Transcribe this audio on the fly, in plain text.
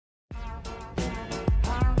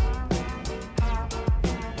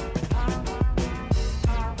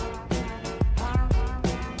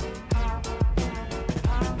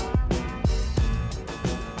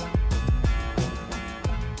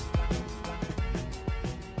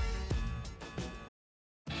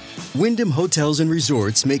Wyndham Hotels and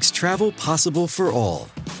Resorts makes travel possible for all.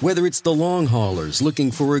 Whether it's the long haulers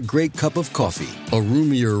looking for a great cup of coffee, a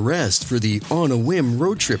roomier rest for the on-a-whim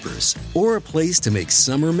road trippers, or a place to make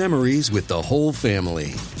summer memories with the whole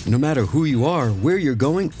family. No matter who you are, where you're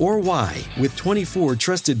going, or why, with 24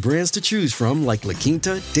 trusted brands to choose from like La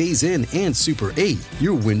Quinta, Days Inn, and Super 8,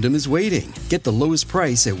 your Wyndham is waiting. Get the lowest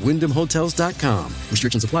price at WyndhamHotels.com.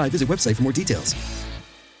 Restrictions apply. Visit website for more details.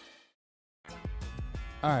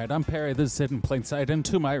 All right, I'm Perry. This is Hidden in Plain Sight. And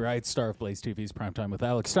to my right, star of Blaze TV's Primetime with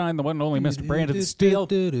Alex Stein, the one and only Mr. Brandon Steele.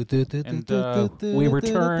 And we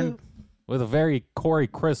return with a very Corey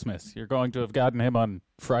Christmas. You're going to have gotten him on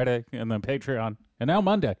Friday and then Patreon, and now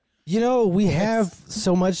Monday. You know, we have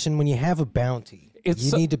so much, and when you have a bounty,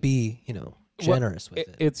 you need to be, generous with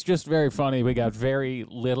it. It's just very funny. We got very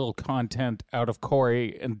little content out of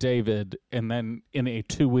Corey and David, and then in a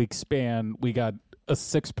 2-week span, we got a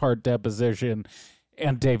 6-part deposition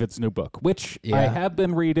and David's new book, which I have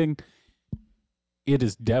been reading. It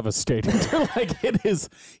is devastating. It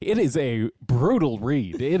is a brutal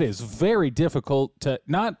read. It is very difficult to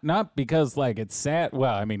not because it's sad.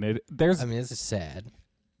 Well, this is sad.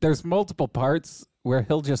 There's multiple parts where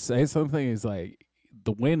he'll just say something. He's like,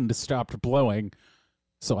 the wind stopped blowing,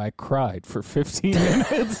 so I cried for 15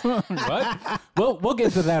 minutes. What? We'll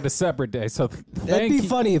get to that a separate day. So that'd be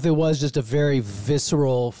funny if it was just a very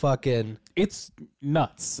visceral fucking. It's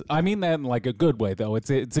nuts. I mean that in a good way, though. It's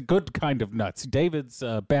a good kind of nuts. David's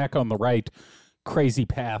back on the right crazy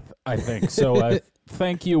path, I think. So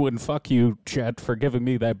thank you and fuck you, Chet, for giving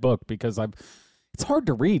me that book because it's hard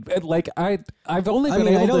to read. I've only been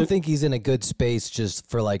able to. I don't think he's in a good space just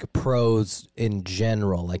for prose in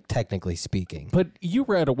general, technically speaking. But you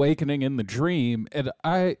read Awakening in the Dream, and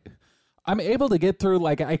I'm able to get through,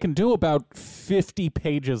 I can do about 50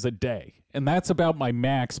 pages a day. And that's about my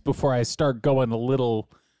max before I start going a little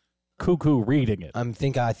cuckoo reading it. I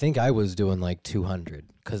think I was doing 200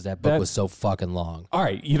 because that book was so fucking long. All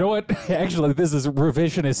right, you know what? Actually, this is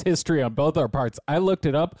revisionist history on both our parts. I looked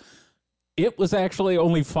it up. It was actually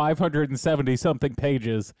only 570-something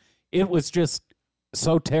pages. It was just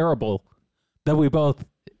so terrible that we both...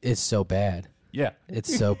 It's so bad. Yeah.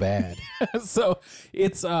 It's so bad. So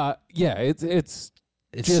it's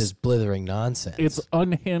just blithering nonsense. It's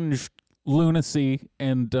unhinged lunacy,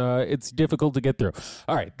 and it's difficult to get through.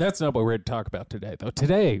 All right, that's not what we're going to talk about today, though.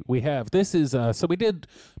 Today we have, so we did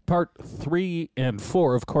part 3 and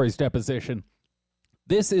 4 of Corey's deposition.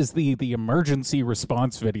 This is the emergency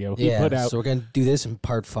response video he put out. So we're going to do this in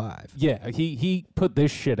part 5. Yeah, he put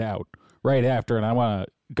this shit out right after, and I want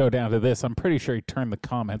to go down to this. I'm pretty sure he turned the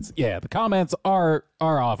comments. Yeah, the comments are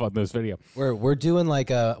off on this video. We're doing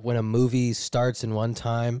when a movie starts in one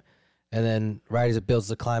time, and then right as it builds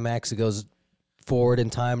the climax, it goes forward in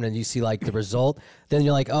time, and then you see the result. Then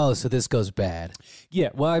you're like, oh, so this goes bad. Yeah,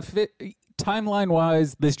 well,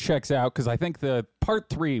 timeline-wise, this checks out because I think the part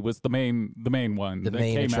 3 was the main one. The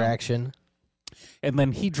main attraction. Out. And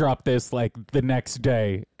then he dropped this the next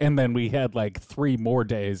day, and then we had 3 more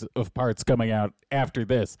days of parts coming out after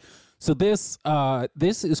this. So this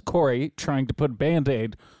is Corey trying to put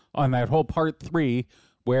Band-Aid on that whole part 3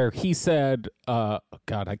 where he said, God,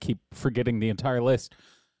 I keep forgetting the entire list.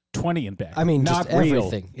 20 and back. I mean, not just real.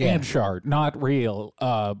 Everything. Yeah. Anshard, not real.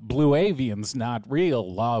 Blue Avians, not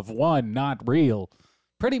real. Law of One, not real.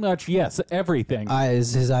 Pretty much, yes, everything.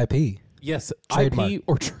 Is his IP. Yes, Trademark. IP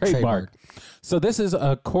or trademark. So this is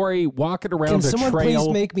Corey walking around a trail. Can someone please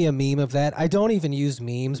make me a meme of that? I don't even use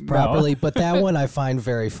memes properly, but that one I find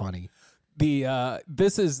very funny.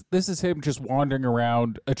 This is him just wandering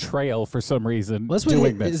around a trail for some reason.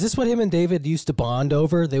 Is this what him and David used to bond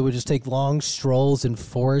over? They would just take long strolls in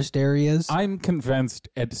forest areas. I'm convinced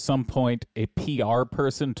at some point a PR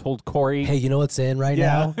person told Corey, "Hey, you know what's in right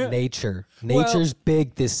now? Nature. Nature's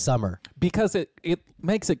big this summer." Because it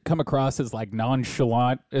makes it come across as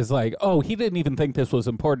nonchalant, as oh, he didn't even think this was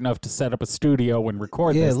important enough to set up a studio and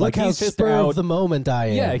record this. Yeah, look how spur of the moment I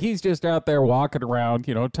am. Yeah, he's just out there walking around,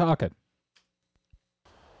 talking.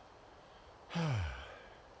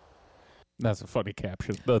 That's a funny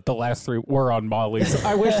caption. The last 3 were on Molly's.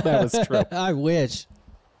 I wish that was true. I wish.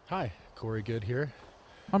 Hi, Corey Good here.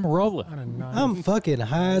 I'm rolling. I'm fucking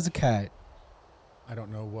high as a kite. I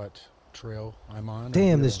don't know what trail I'm on.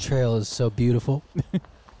 Damn, this trail is so beautiful.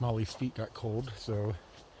 Molly's feet got cold, so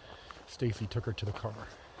Stacy took her to the car.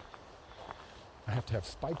 I have to have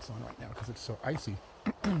spikes on right now because it's so icy.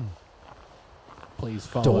 Please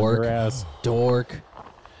follow your ass. Dork.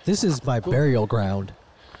 This is my burial ground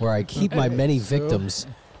where I keep my many victims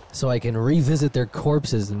so I can revisit their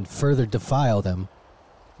corpses and further defile them.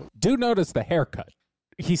 Do notice the haircut.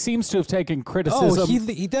 he seems to have taken criticism. Oh,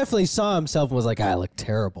 he definitely saw himself and was like, I look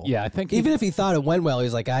terrible. Yeah, I think even if he thought it went well, he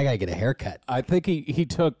was like, I gotta get a haircut. I think he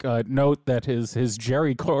took note that his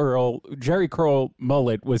Jerry Curl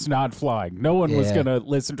mullet was not flying. No one was Yeah. going to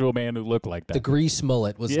listen to a man who looked like that. The grease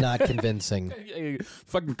mullet was not convincing.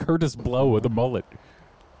 Fucking Curtis Blow with a mullet.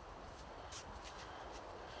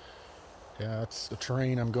 Yeah, it's the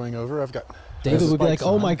terrain I'm going over. I've got David would be like, spikes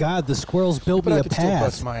oh on. my God, the squirrels built But me I a could still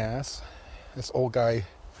bust path. my ass. This old guy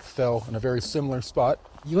fell in a very similar spot.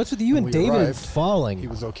 What's with you When and we David arrived, falling? He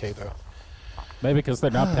was okay, though. Maybe because they're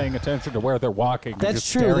not paying attention to where they're walking. They're That's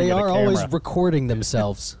just true. staring They at a are always camera. recording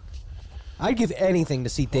themselves. I'd give anything to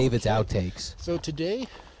see David's outtakes. So today,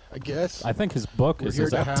 I guess, I think his book we're is here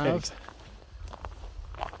his to outtakes.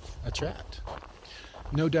 have a chat.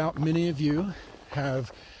 No doubt many of you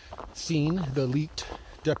have seen the leaked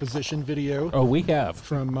deposition video Oh, we have.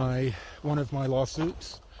 from one of my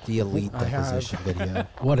lawsuits. The elite I have- deposition video.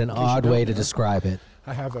 What an you odd don't way to know. describe it.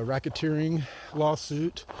 I have a racketeering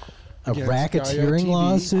lawsuit. A against Gaia racketeering TV.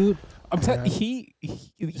 lawsuit? I'm telling Yeah. he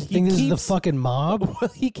Think this is the keeps fucking mob? well,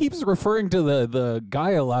 he keeps referring to the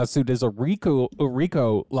Gaia lawsuit as a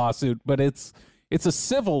RICO lawsuit, but it's a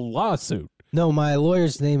civil lawsuit. No, my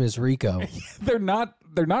lawyer's name is Rico. They're not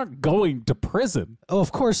going to prison. Oh,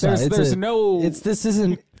 of course not.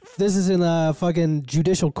 This isn't a fucking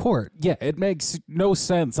judicial court. Yeah, it makes no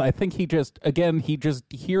sense. I think he just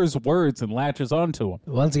hears words and latches onto them.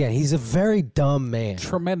 Once again, he's a very dumb man.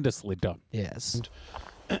 Tremendously dumb. Yes.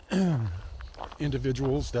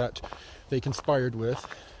 Individuals that they conspired with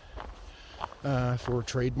for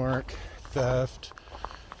trademark theft,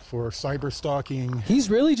 for cyber stalking. He's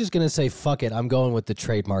really just going to say, fuck it, I'm going with the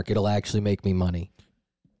trademark. It'll actually make me money.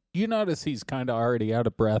 You notice he's kind of already out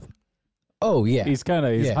of breath. Oh, yeah. He's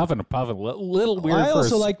Yeah. huffing and puffing, little weird. I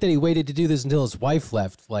also for like that he waited to do this until his wife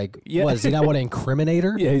left. Like, Yeah. what, does he not want to incriminate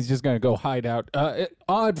her? Yeah, he's just gonna go hide out.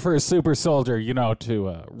 Odd for a super soldier,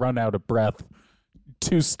 to run out of breath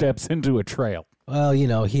 2 steps into a trail. Well,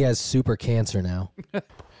 he has super cancer now.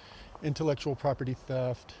 Intellectual property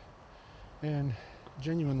theft, and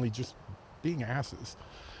genuinely just being asses.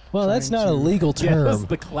 Well, that's Trying not a to- legal Yeah, term. that's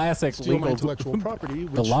the classic Steal my legal. intellectual property,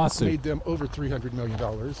 which lawsuit. made them over $300 million.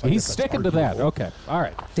 I He's guess that's sticking to that. arguable. Okay, all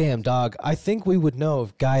right. Damn, dog. I think we would know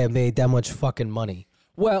if Gaia made that much fucking money.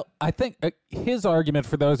 Well, I think his argument,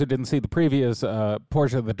 for those who didn't see the previous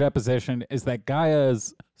portion of the deposition, is that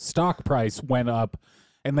Gaia's stock price went up,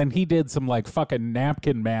 and then he did some fucking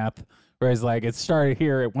napkin math, where he's like, it started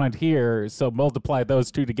here, it went here, so multiply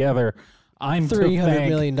those two together. I'm $300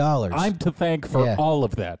 million. I'm to thank for Yeah. all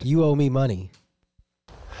of that. You owe me money.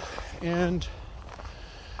 And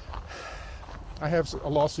I have a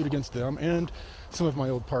lawsuit against them and some of my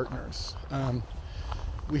old partners.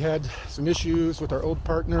 We had some issues with our old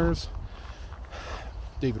partners.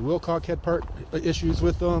 David Wilcock had issues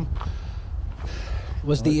with them.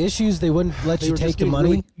 Was the issues they wouldn't let They you were take just the getting money?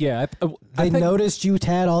 really- Yeah, I They think, noticed you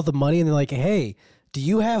had all the money, and they're like, hey, do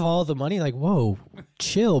you have all the money? Like, whoa,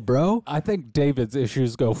 chill, bro. I think David's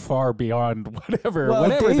issues go far beyond whatever Well,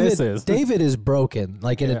 David, this is. David is broken,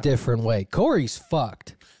 like in Yeah. a different way. Corey's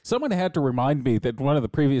fucked. Someone had to remind me that one of the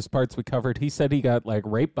previous parts we covered, he said he got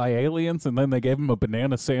raped by aliens, and then they gave him a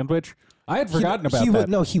banana sandwich. I had forgotten about that.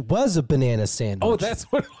 No, he was a banana sandwich. Oh, that's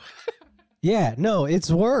what. Yeah, no, it's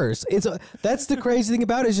worse. That's the crazy thing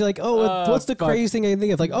about it. Is you're like, what's the fuck. crazy thing I can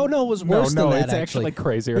think of? Like, oh no, it was No, worse than that. it's actually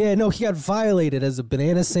crazier. Yeah, no, he got violated as a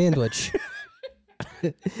banana sandwich,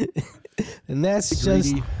 and that's just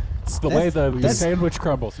Greedy. It's the way the that's- sandwich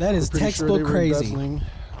crumbles. that is Pretty sure they textbook were crazy. embezzling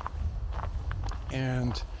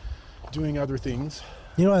and doing other things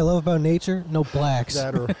You know what I love about nature? No blacks.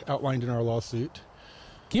 that are outlined in our lawsuit.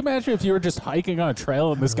 Can you imagine if you were just hiking on a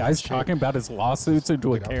trail and this guy's talking about his lawsuits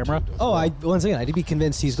into a Great camera? opportunity as Oh, well. once again, I'd be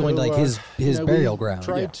convinced he's going to like his we burial ground,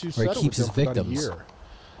 tried to where he settle keeps with his them for about a victims. year.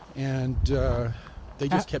 And they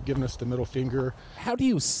just kept giving us the middle finger. How do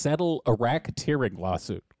you settle a racketeering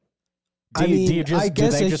lawsuit? I mean, do I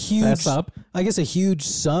guess they a just huge, fess up? I guess a huge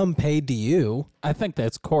sum paid to you. I think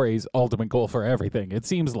that's Corey's ultimate goal for everything. It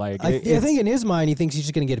seems like I it's- think in his mind, he thinks he's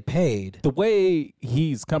just going to get paid. the way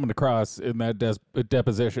he's coming across in that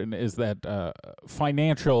deposition is that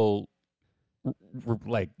financial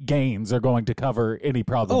gains are going to cover any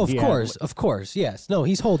problem. Oh, he had. of course, yes. No,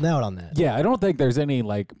 he's holding out on that. Yeah, I don't think there's any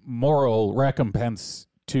moral recompense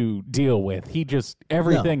to deal with. He just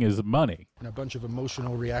everything is money. And a bunch of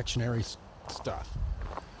emotional reactionary stuff.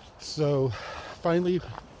 So finally,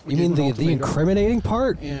 we You gave mean them an the ultimatum, incriminating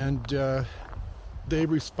part? and they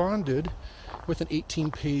responded with an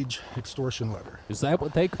 18-page extortion letter, Is that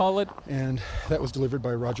what they call it? and that was delivered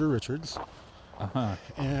by Roger Richards.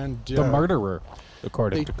 And The murderer,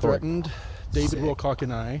 according they to Corey. threatened David Wilcock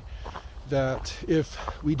and I that if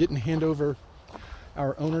we didn't hand over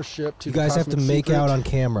our ownership to You the guys have to Cosmic make Secret out on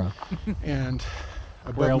camera. and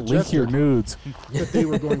Above Well, leak your Majestic, nudes. that they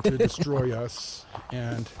were going to destroy us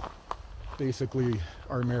and basically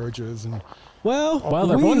our marriages. And Well, Well,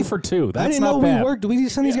 they're 1 for 2. That's I didn't not know bad. we worked. Did we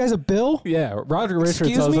send these guys a bill? Yeah, Roger Richards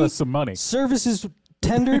Excuse owes me? us some money. Services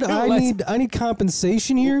tendered. I need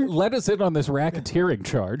compensation here. Let us in on this racketeering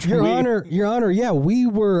charge. Your Honor. Yeah, we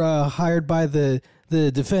were hired by the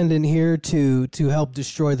defendant here to help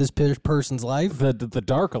destroy this person's life. The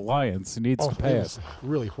Dark Alliance needs to pay it us. was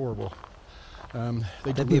really horrible.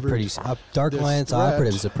 They That'd be a pretty Dark this Alliance threat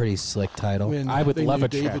Operative is a pretty slick title. when I would they love knew a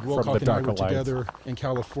check David from Wilcock the and Dark I were Alliance. together in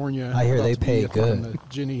California. I hear about they to be pay up on good. the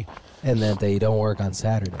Ginny And that they don't work on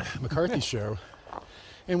Saturday. McCarthy show,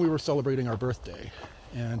 and we were celebrating our birthday,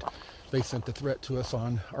 and they sent the threat to us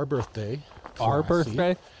on our birthday. Our Classy.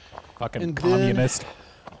 birthday? Fucking And then- communist.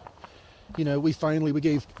 You know, we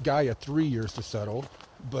gave Gaia 3 years to settle,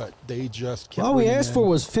 but they just kept. All we bringing asked in for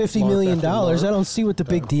was $50 LARP million. after I LARP, don't see what the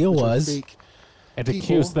big deal which are was. fake And people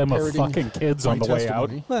accuse them of parroting fucking kids on my the way out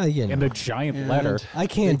testimony. Well, you know. in a giant And letter. I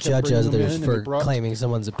can't they kept judge bringing them others in, and for they brought- claiming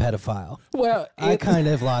someone's a pedophile. Well, I kind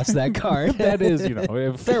of lost that card. that is,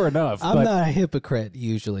 fair enough. I'm but not a hypocrite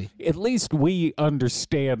usually. at least we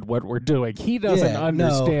understand what we're doing. He doesn't Yeah,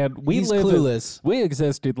 understand. no, We he's live clueless. we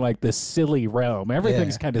exist in like this silly realm.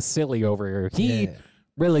 Everything's Yeah. kind of silly over here. He Yeah.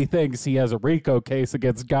 really thinks he has a RICO case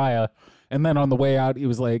against Gaia. And then on the way out, he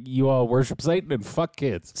was like, "You all worship Satan and fuck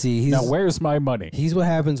kids." See, now where's my money? He's what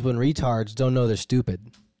happens when retards don't know they're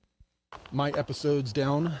stupid. My episodes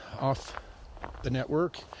down off the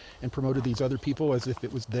network and promoted these other people as if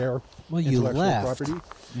it was their Well, you intellectual left. property,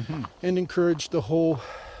 and encouraged the whole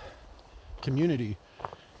community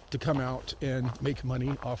to come out and make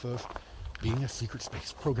money off of being a secret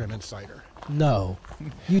space program insider. No,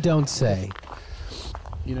 you don't say.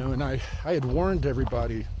 You know, and I had warned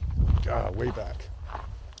everybody way back,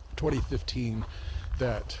 2015,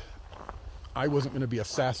 that I wasn't going to be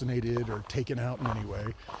assassinated or taken out in any way.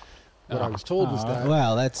 What I was told was that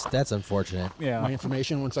Well, that's unfortunate. Yeah. my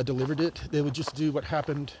information, once I delivered it, they would just do what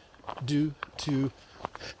happened due to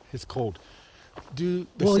his cold. Do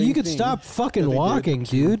the Well, same you could thing stop fucking that they did walking,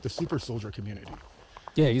 to dude. The super soldier community.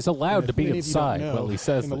 Yeah, he's allowed And to if be many of you don't inside. know, Well, he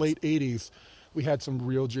says in the this. late 80s, we had some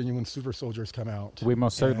real genuine super soldiers come out. We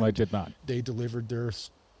most certainly and did not. They delivered their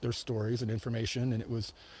stories and information, and it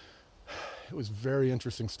was very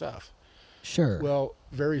interesting stuff. Sure. Well,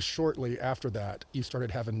 very shortly after that, you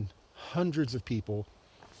started having hundreds of people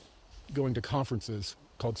going to conferences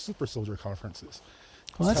called super soldier conferences.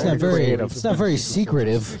 Well, that's Telling not very. stories It's of not being very super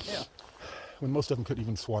soldiers, secretive. when most of them couldn't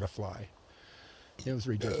even swat a fly. It was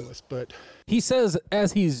ridiculous, but He says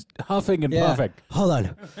as he's huffing and Yeah. puffing. Hold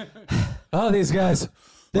on. Oh, these guys,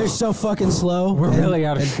 They're so fucking slow. we're and really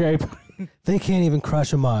out of shape. They can't even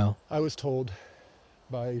crush a mile. I was told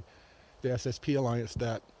by the SSP Alliance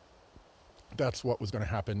that that's what was going to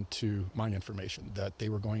happen to my information, that they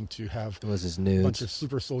were going to have It was his a bunch nudes. of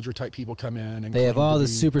super soldier type people come in and They have claim all to the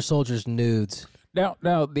be- super soldiers nudes.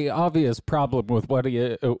 Now, the obvious problem with what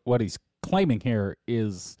he's claiming here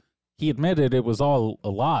is he admitted it was all a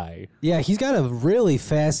lie Yeah, he's got a really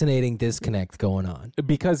fascinating disconnect going on.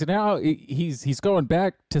 because now he's going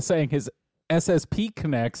back to saying his SSP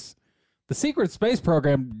connects. The secret space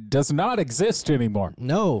program does not exist anymore.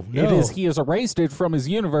 No. It is he has erased it from his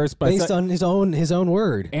universe by based on his own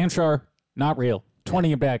word. Anshar, not real.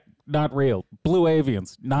 20 and back, not real. Blue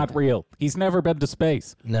Avians, not real. He's never been to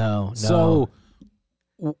space. No. So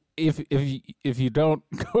if you don't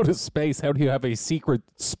go to space, how do you have a secret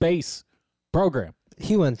space program?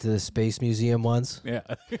 He went to the Space Museum once. Yeah.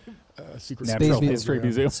 secret Natural space History program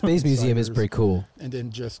Museum. Space Museum is insiders, pretty cool. and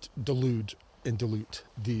then just dilute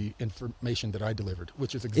the information that I delivered,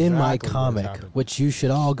 which is exactly In my what has comic, happened. which you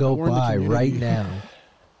should all go I warned the buy right community. now.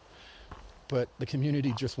 But the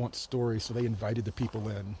community just wants stories, so they invited the people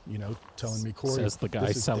in, telling me, Corey, Says the guy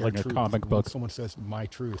this is selling their a truth. comic When book. someone says my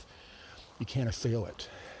truth, you can't assail it.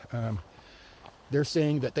 They're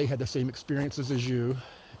saying that they had the same experiences as you,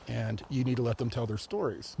 and you need to let them tell their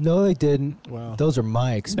stories. No, they didn't. Well, Those are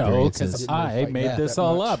my No, experiences. because didn't really I fight made back this that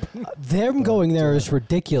all much. up. Them going there is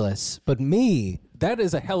ridiculous, but me, That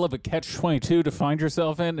is a hell of a catch-22 to find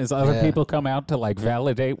yourself in, is other Yeah. people come out to like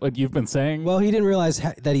validate what you've been saying. well, he didn't realize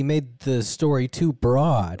that he made the story too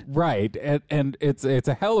broad. Right, and it's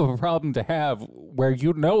a hell of a problem to have where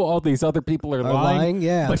you know all these other people are lying,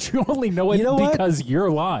 yeah. but you only know it You know what? because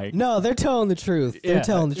you're lying. No, they're telling the truth. They're Yeah.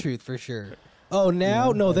 telling the truth for sure. Oh,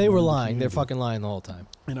 now? No, they were lying. They're fucking lying the whole time.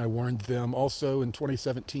 and I warned them also in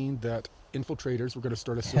 2017 that infiltrators were going to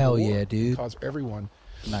start a civil Hell war yeah, and dude. cause everyone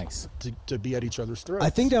Nice. to be at each other's throats. I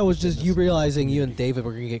think that was just you realizing you and David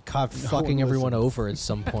were going to get caught fucking one everyone listened. over at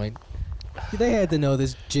some point. They had to know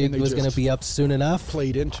this jig And they was going to just be up soon enough.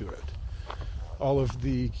 played into it. All of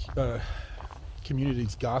the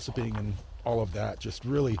communities gossiping and all of that just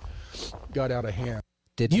really got out of hand.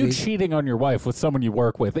 Did You we? cheating on your wife with someone you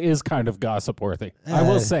work with is kind of gossip worthy. I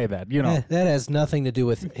will say that, you know. That has nothing to do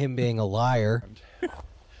with him being a liar.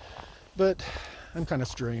 But I'm kind of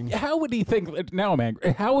strange. How would he think? Now I'm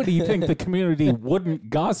angry. How would he think the community wouldn't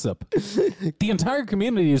gossip? The entire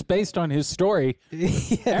community is based on his story.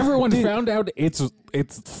 Everyone found out it's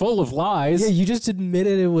full of lies. Yeah, you just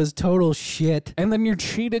admitted it was total shit. And then you're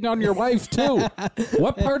cheating on your wife too.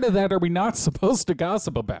 What part of that are we not supposed to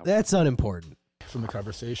gossip about? That's unimportant. From the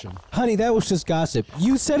conversation. Honey, that was just gossip.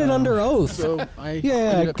 You said it under oath. So I Yeah,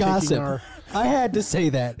 ended up taking gossip. our I had to say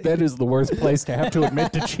that. That is the worst place to have to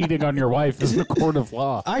admit to cheating on your wife is the court of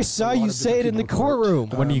law. I saw lot you of say it in the different people in court.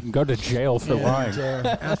 courtroom. When you can go to jail for lying. And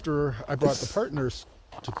after I brought the partners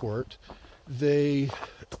to court, they,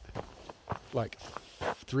 like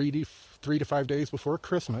 3 to 5 days before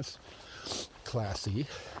Christmas, classy,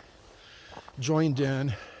 joined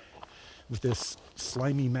in with this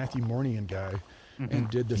slimy Matthew Mornian guy and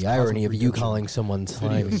did this The irony of Cosmic you Redemption calling someone video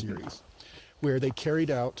slimy. series where they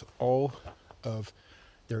carried out all of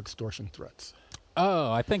their extortion threats.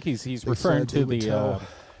 Oh, I think he's They referring said to they would the tell-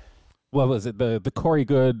 what was it? The Corey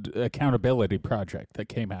Good accountability project that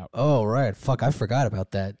came out. Oh, right. Fuck, I forgot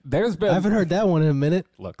about that. There's been I haven't heard that one in a minute.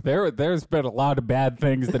 Look, there's been a lot of bad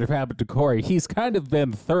things that have happened to Corey. He's kind of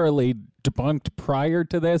been thoroughly debunked prior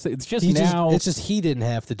to this. It's just It's just he didn't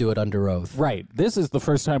have to do it under oath. right. This is the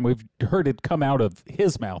first time we've heard it come out of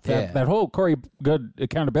his mouth. Yeah. That whole Corey Good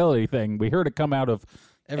accountability thing, we heard it come out of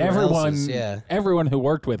Everyone else's, yeah. Everyone who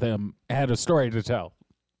worked with him had a story to tell.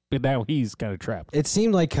 But now he's kind of trapped. It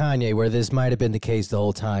seemed like Kanye, where this might have been the case the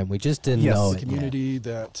whole time. We just didn't Yes. know The it. yet. Community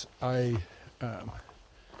that I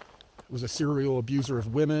was a serial abuser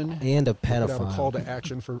of women. And a Put out a call pedophile. to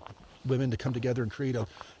action for women to come together and create a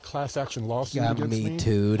class action lawsuit Got against me me.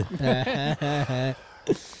 too'd.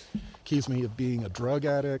 Accused me of being a drug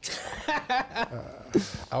addict,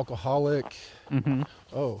 alcoholic.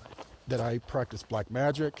 Oh, that I practiced black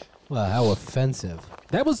magic. Well, how offensive.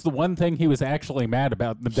 That was the one thing he was actually mad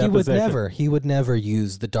about in the He would deposition. he would never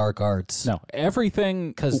use the dark arts. No, everything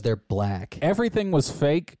Because they're black. everything was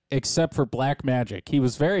fake except for black magic. He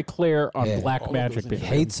was very clear on Yeah. black All of magic those being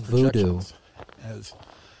inherent Hates voodoo. projections, as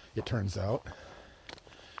it turns out,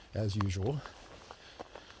 as usual.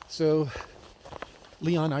 So,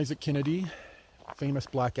 Leon Isaac Kennedy, famous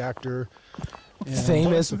black actor. and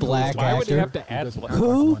Famous supposed black to be Why would you actor? have to add doesn't black? act like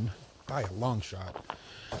Who? one by a long shot.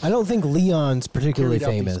 I don't think Leon's particularly Carried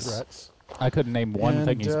out these famous. threats. I couldn't name one And,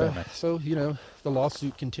 thing he's been in. So, the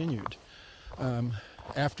lawsuit continued.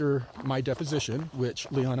 After my deposition, which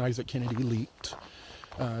Leon Isaac Kennedy leaked,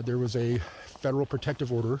 there was a federal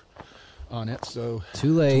protective order on it. So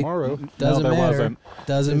Too late. tomorrow, Doesn't there matter. wasn't.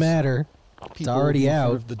 Doesn't It's- matter. people already will be in front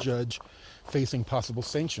out. of the judge facing possible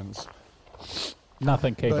sanctions.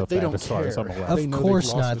 Nothing came But of they that don't as far as I'm care. aware. They Of know they've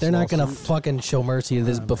course lost not. this They're not going to lawsuit. fucking show mercy to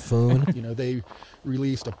this buffoon. They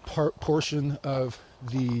released a portion of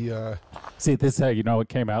the See, this is how you know it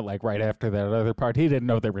came out like right after that other part. He didn't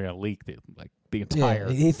know they were going to leak the entire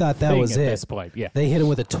Yeah, he thought that thing was at it. this point. Yeah. They hit him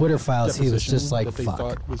with the Twitter files. He was deposition just like, that they fuck.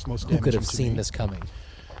 thought was most Who could damaging have to seen me. this coming?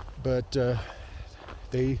 But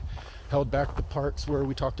they held back the parts where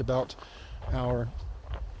we talked about our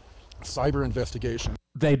cyber investigation,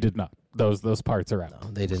 They did not. Those parts are out.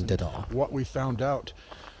 No, they didn't at all. what we found out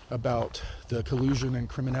about the collusion and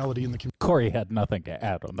criminality in the community. Corey had nothing to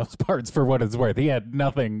add on those parts for what it's worth. He had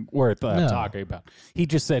nothing worth No. talking about. He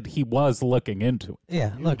just said he was looking into it.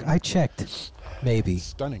 Yeah, look, I checked. Maybe.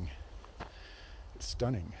 Stunning.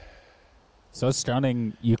 Stunning. So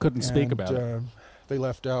stunning, you couldn't speak And, about it. They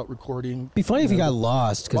left out recording. Be funny if he you know, got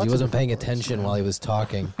lost because he lots of wasn't paying different parts, attention yeah. while he was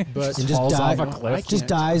talking. But And just Falls died. off a cliff. Just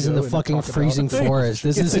dies in the fucking freezing forest.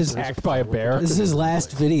 This is Gets his. attacked by a bear. This is his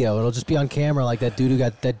last video. It'll just be on camera, like that dude who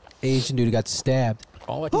got that Asian dude who got stabbed.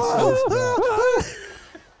 All I can say is that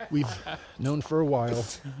we've known for a while.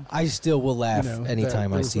 I still will laugh that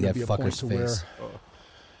anytime there I was see gonna that be a point fucker's to where face.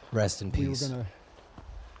 Rest in we were peace. going to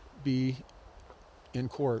be in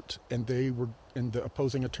court, and the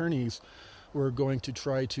opposing attorneys were going to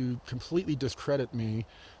try to completely discredit me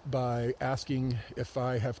by asking if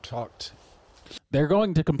I have talked. They're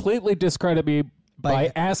going to completely discredit me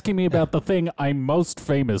by asking me about the thing I'm most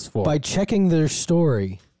famous for. By checking their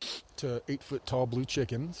story, To 8-foot-tall blue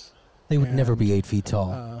chickens, they would never And, be 8 feet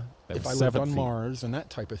tall. They're if I lived 7 on feet. Mars and that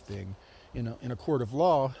type of thing. in a court of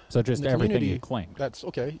law. So just in the everything community, you claim. That's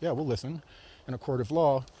okay. Yeah, we'll listen. In a court of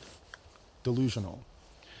law, delusional.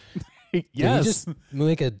 Did Yes. he just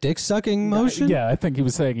make a dick sucking motion? Yeah, I think he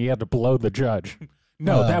was saying he had to blow the judge.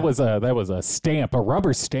 No, that was a stamp, a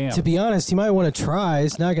rubber stamp. To be honest, he might want to try.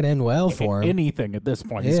 It's not going to end well for him. Anything at this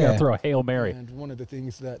point. He's got Yeah. to throw a Hail Mary. And one of the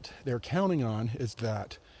things that they're counting on is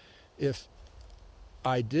that if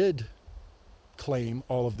I did claim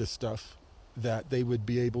all of this stuff, that they would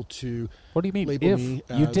be able to What do you mean? label If me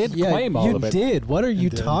you as- did Yeah, claim all you of it. did. What are you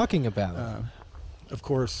then, talking about? of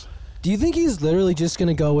course, Do you think he's literally just going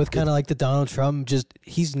to go with kind of like the Donald Trump, just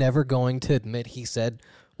he's never going to admit he said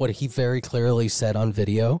what he very clearly said on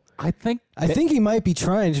video? I think I think he might be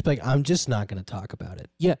trying, just be like, I'm just not going to talk about it.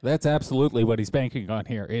 yeah, that's absolutely what he's banking on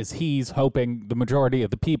here. Is he's hoping the majority of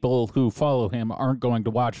the people who follow him aren't going to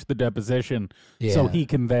watch the deposition, so Yeah. he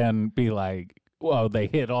can then be like, "Well, they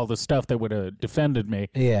hit all the stuff that would have defended me."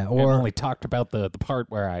 Yeah, and or only talked about the part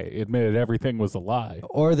where I admitted everything was a lie.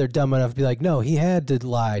 or they're dumb enough to be like, no, he had to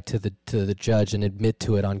lie to the judge and admit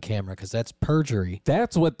to it on camera because that's perjury.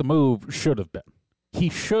 That's what the move should have been. He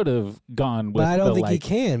should have gone with But I don't the, think he like,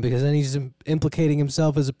 can because then he's implicating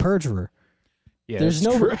himself as a perjurer. Yeah, There's it's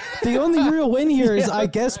no true. the only real win here is I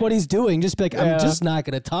guess what he's doing. Just be like, Yeah. I'm just not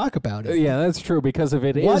going to talk about it. Yeah, that's true, because if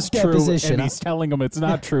it is What true deposition? and he's telling him it's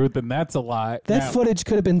not true, then that's a lie. That Now- footage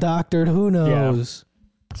could have been doctored. Who knows?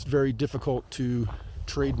 it's very difficult to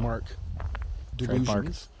trademark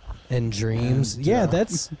delusions. And dreams. And, Yeah, uh,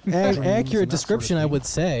 that's dreams accurate and that sort of description, I thing. would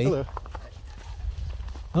say. Hello.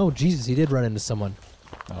 Oh, Jesus, he did run into someone.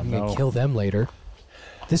 Oh, I'm no. going to kill them later.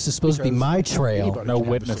 This is supposed to be Because my trail. anybody No can have the same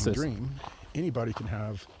witnesses. dream. Anybody can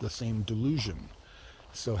have the same delusion.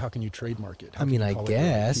 So how can you trademark it? How I can mean, you I call it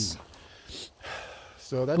guess. IP?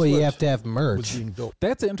 So that's Well, you what have to have was merch. being built.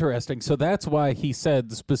 That's interesting. So that's why he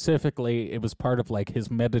said specifically it was part of like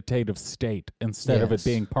his meditative state instead of it Yes.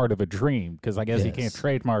 being part of a dream. Because I guess you can't Yes.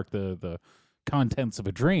 trademark the contents of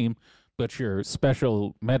a dream, but your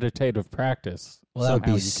special meditative practice. Well, that would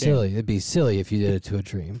somehow be you can. silly. It'd be silly if you did it to a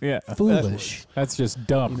dream. Yeah, Foolish. That's just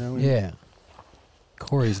dumb. You know, and Yeah.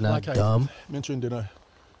 Corey's not like I dumb. mentioned in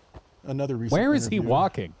another recent Where is he interview,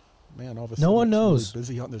 walking? Man, all of a No sudden one it's really knows.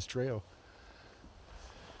 busy on this trail.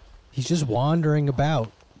 He's just wandering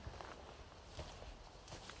about.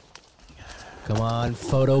 Come on,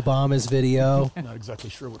 photobomb his video. I'm not exactly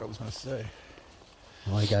sure what I was going to say.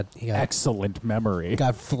 Well, he got Excellent memory.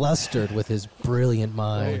 got flustered with his brilliant Well,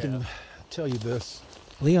 I mind. can tell you this.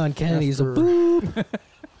 Leon Kennedy's a After- boop.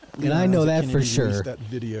 And I know that for Kennedy sure. released that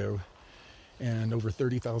video, and over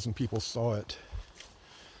 30,000 people saw it.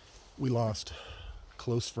 We lost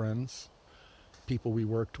close friends, people we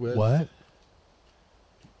worked with, What?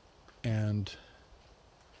 and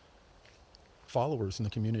followers in the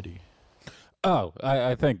community. Oh,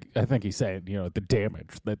 I think he's saying, the damage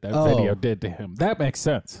that Oh. video did to him. That makes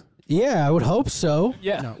sense. Yeah, I would hope so.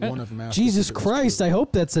 Yeah. Not one of them asked Jesus if it was Christ, true. I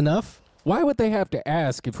hope that's enough. Why would they have to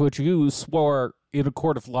ask if what you swore in a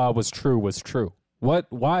court of law was true?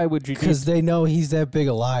 Why would you? Because they know he's that big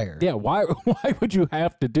a liar. Yeah. Why would you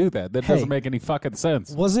have to do that? That Hey. doesn't make any fucking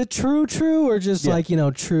sense. Was it true, or just Yeah. like,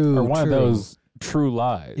 true? Or one true? of those true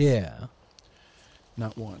lies. Yeah.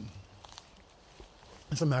 Not one.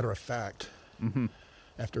 As a matter of fact, Mm-hmm.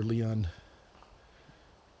 after Leon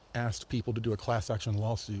asked people to do a class action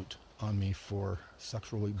lawsuit on me for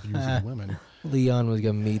sexually abusing women, Leon was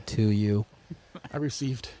going to me too you. I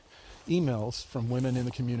received emails from women in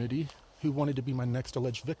the community who wanted to be my next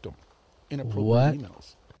alleged victim. Inappropriate What?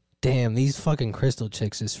 emails. Damn, these fucking crystal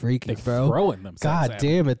chicks is freaky, They're bro. throwing themselves. God at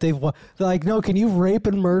him. damn it. They're like, no, can you rape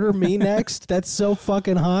and murder me next? That's so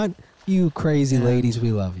fucking hot. You crazy And- ladies,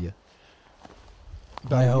 we love you.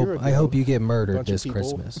 About I a year hope I ago, hope you get a murdered bunch of this people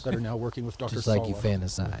Christmas. that are now working with Dr. Just like you Sala.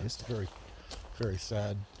 fantasized. It's very, very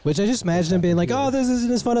sad. Which I just imagine him being like, oh, this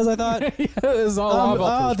isn't as fun as I thought. It was all awful. Oh,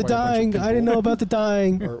 approached the by a bunch of dying. I didn't people. know about the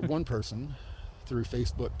dying. Or one person through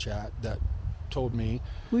Facebook chat that told me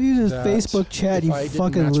Who uses that Facebook chat, if you I didn't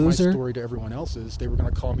fucking match loser? my story to everyone else's, they were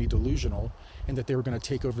going to call me delusional, and that they were going to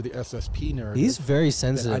take over the SSP narrative. He's very that I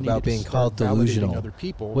sensitive needed about to being start called validating delusional, Other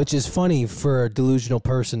people. which is funny for a delusional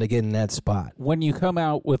person to get in that spot. When you come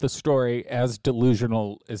out with a story as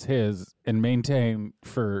delusional as his and maintain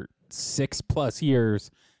for 6+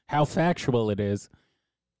 years how factual it is,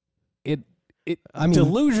 I mean,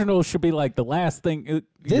 delusional should be like the last thing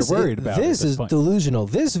you're worried about. at This is point. delusional.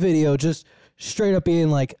 This video just straight up being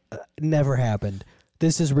like, never happened.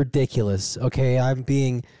 This is ridiculous. Okay, I'm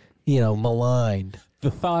being, maligned.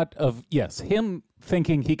 The thought of him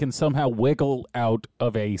thinking he can somehow wiggle out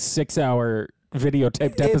of a 6-hour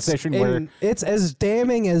videotape deposition it's as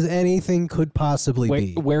damning as anything could possibly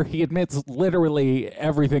be. where he admits literally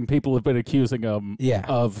everything people have been accusing him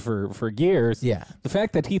of for years. Yeah. The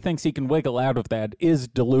fact that he thinks he can wiggle out of that is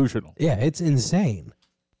delusional. Yeah, it's insane.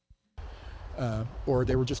 Or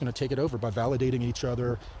they were just going to take it over by validating each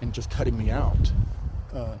other and just cutting me out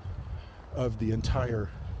of the entire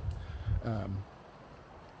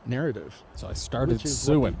narrative. So I started which is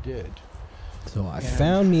suing. What they did. So I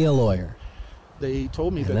found me a lawyer. They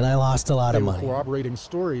told me And that then I lost a lot they of were money. corroborating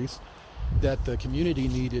stories, that the community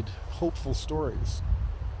needed hopeful stories.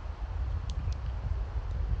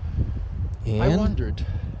 I And wondered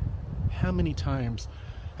how many times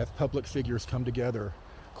have public figures come together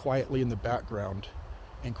quietly in the background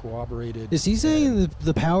and corroborated. is he saying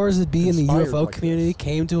the powers that be in the conspired UFO like community this.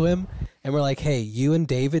 came to him and were like, "Hey, you and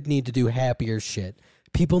David need to do happier shit.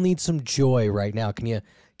 People need some joy right now. Can you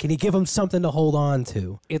give them something to hold on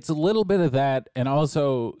to?" It's a little bit of that, and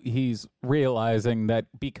also he's realizing that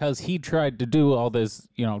because he tried to do all this,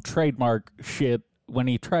 trademark shit when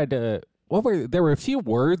he tried to. There were a few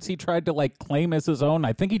words he tried to claim as his own.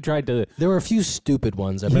 I think he tried to. There were a few stupid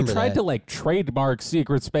ones. I He remember tried that. to trademark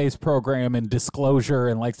secret space program and disclosure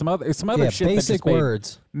and some other shit that basic just made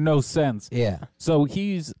words. no sense. Yeah. So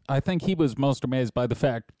I think he was most amazed by the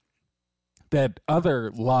fact that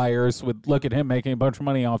other liars would look at him making a bunch of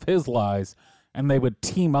money off his lies, and they would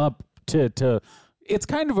team up to. It's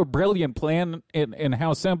kind of a brilliant plan in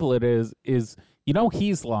how simple it is.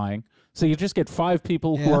 He's lying. So you just get 5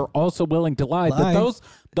 people who Yeah. are also willing to lie. Lie. But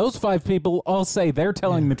those 5 people all say they're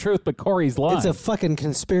telling the truth, but Corey's lying. It's a fucking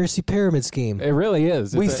conspiracy pyramid scheme. It really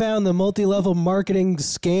is. We It's a- found the multi-level marketing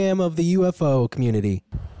scam of the UFO community.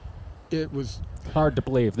 It was hard to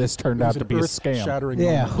believe this turned out to be a scam. shattering.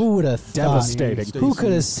 Yeah, who would have thought? Devastating. Who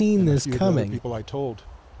could have seen this coming? People I told.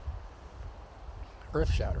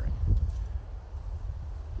 Earth shattering.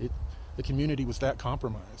 The community was that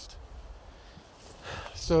compromised.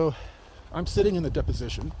 So, I'm sitting in the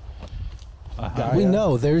deposition. Gaia We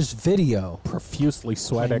know there's video. Profusely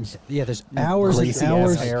sweating. claims Yeah, there's hours and Greasy ass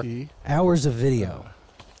hours, hair. IP. hours of video.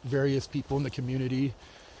 Various people in the community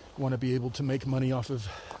want to be able to make money off of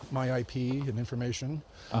my IP and information.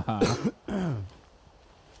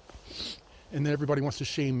 And then everybody wants to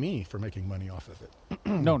shame me for making money off of it.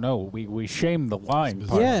 No, we shame the lying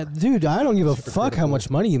part. Yeah, dude, I don't give a fuck how much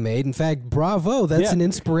money you made. In fact, bravo. That's Yeah. an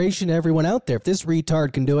inspiration to everyone out there. If this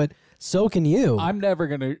retard can do it, so can you. I'm never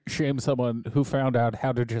going to shame someone who found out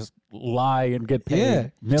how to just lie and get paid Yeah.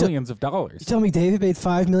 millions of dollars. You tell me David made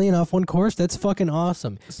 $5 million off one course? That's fucking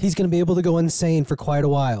awesome. He's going to be able to go insane for quite a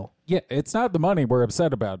while. Yeah, it's not the money we're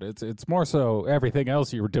upset about. It's more so everything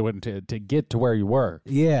else you were doing to get to where you were.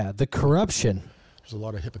 Yeah, the corruption. There's a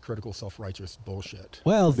lot of hypocritical, self-righteous bullshit.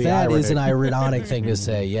 Well, The that is an irony. ironic thing to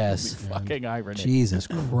say, yes. Fucking irony. Jesus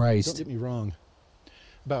Don't Christ. get me wrong.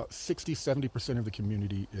 About 60-70% of the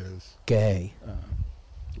community is Gay.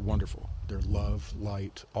 wonderful. They're love,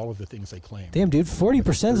 light, all of the things they claim. Damn, dude,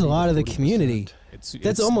 40% is a lot of the community. It's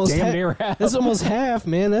That's almost damn half. near half. That's almost half,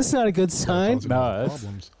 man. That's not a good sign. Causing No, all the it's-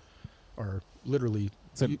 problems are literally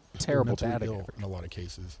It's a they're terrible mentally data ill coverage. in a lot of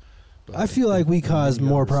cases. But I feel like we cause many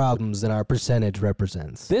more others- problems than our percentage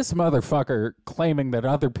represents. This motherfucker claiming that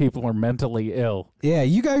other people are mentally ill. Yeah,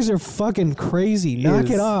 you guys are fucking crazy. Knock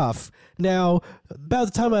Is- it off. Now, about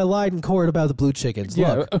the time I lied in court about the blue chickens,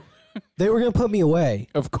 look, they were going to put me away.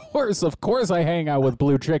 Of course I hang out with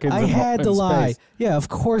blue chickens. I in- had in to lie. space. Yeah, of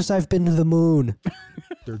course I've been to the moon.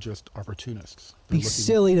 They're just opportunists. Be They're looking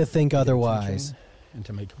silly to think to get otherwise. attention and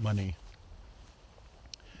to make money.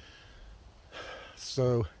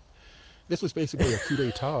 So, this was basically a coup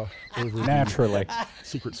d'état over the Naturally.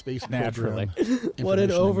 secret space Naturally. program. What an information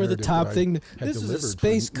and over-the-top narrative thing. that I had This is a delivered for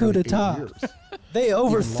space coup nearly 8 d'etat. years. They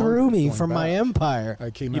overthrew longer me going from my back. empire. I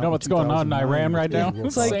came You out know in what's going on in 2009 Iran right with now? David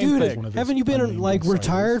It's It's like, Same dude, thing. one of his haven't you been unnamed like insiders.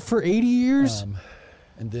 retired for 80 years?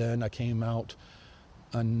 And then I came out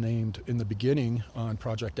unnamed in the beginning on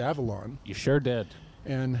Project Avalon, You sure did.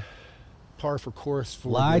 and par for course for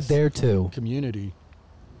Lied this there too. community.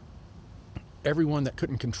 Everyone that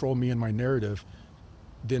couldn't control me and my narrative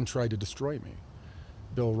then tried to destroy me.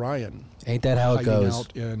 Bill Ryan, Ain't that how it hiding goes?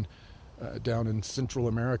 out in down in Central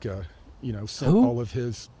America, sent Who? all of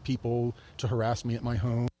his people to harass me at my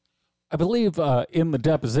home. I believe in the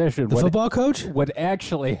deposition, The football coach? what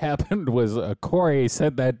actually happened was Corey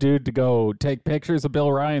sent that dude to go take pictures of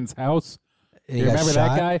Bill Ryan's house. And he You got remember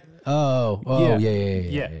shot? that guy? Oh,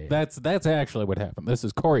 yeah. That's actually what happened. This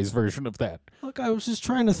is Corey's version of that. Look, I was just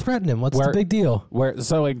trying to threaten him. What's Where- the big deal?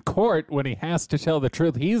 So in court, when he has to tell the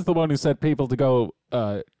truth, he's the one who sent people to go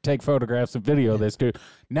take photographs and video this dude.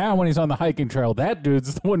 Now when he's on the hiking trail, that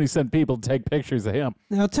dude's the one who sent people to take pictures of him.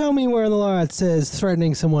 Now tell me where in the law it says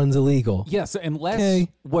threatening someone's illegal. Yes, unless Okay.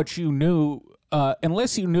 what you knew,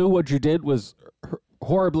 unless you knew what you did was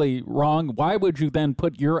horribly wrong, why would you then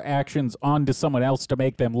put your actions onto someone else to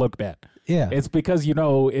make them look bad? Yeah. It's because you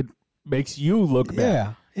know it makes you look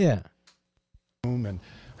bad. Yeah. And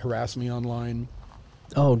harass me online.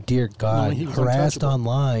 Oh, dear God. Knowing he was Harassed untouchable.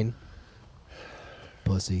 online.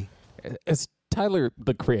 Pussy. As Tyler,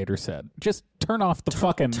 the creator, said, just turn off the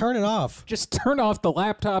fucking... Turn it off. Just turn off the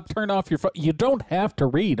laptop, turn off your phone. You don't have to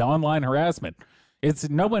read online harassment. It's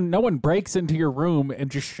no one breaks into your room and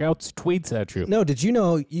just shouts tweets at you. No, did you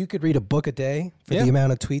know you could read a book a day for Yeah. the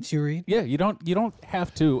amount of tweets you read? Yeah, you don't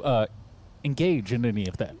have to engage in any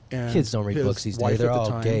of that. And Kids don't read his books these wife days. They're at the all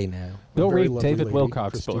time, gay now. Go a very read lovely David lady,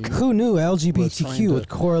 Wilcox's book. Christine, Who knew was trying LGBTQ to would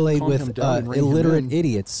correlate calm him with down and rein him illiterate in.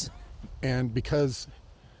 idiots? And because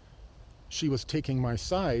she was taking my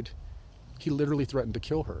side, he literally threatened to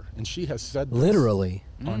kill her. And she has said this Literally.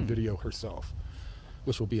 on video herself,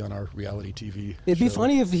 which will be on our reality TV. It'd be show.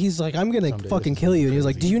 funny if he's like, I'm going to Someday fucking this kill is you. And he was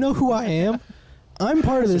like, crazy. do you know who I am? I'm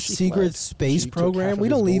part of So this she secret fled. space She took program. half of We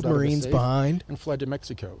his don't leave gold out of the Marines safe behind. and fled to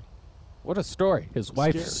Mexico. What a story. His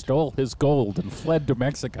wife Scared. stole his gold and fled to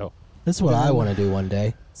Mexico. That's what I want to do one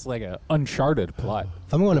day. It's like an uncharted plot.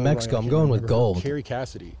 If I'm going to Oh, right, Mexico, I I'm can't going with remember her. gold. Carrie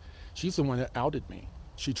Cassidy. She's the one that outed me.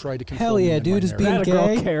 She tried to control Hell me yeah, and my dude, is being That gay. a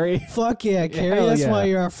girl, Carrie. Fuck yeah, Carrie. Hell That's yeah. why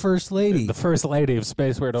you're our first lady. The first lady of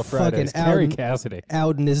Space Weirdo Fucking Fridays, Carrie out- Cassidy.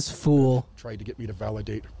 Outing this fool. tried to get me to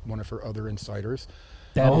validate one of her other insiders.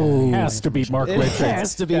 That Oh. has to be Mark It Richards.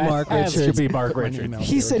 has to be That Mark has Richards. to be Mark Put my name Richards. out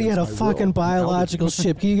He there said he had a against my fucking will. biological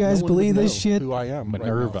ship. Can you No guys one believe would this know shit? Who I am right now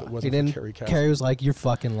Minerva. if it He wasn't didn't. for Carrie Cassidy. Carrie was like, "You're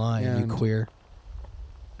fucking lying, you And- queer."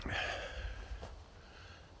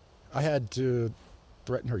 I had to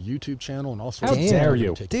threaten her YouTube channel and all sorts How of Damn. dare stuff to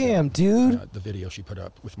you. take Damn, down, dude. the video she put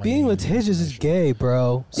up with my Being name and litigious is information. gay,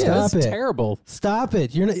 bro. Yeah, Stop that's it. terrible. Stop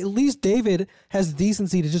it. You're not, at least David has the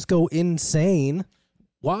decency to just go insane.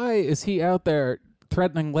 Why is he out there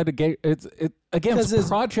threatening litigation? It's against 'Cause it's-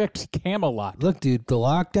 Project Camelot. Look, dude, the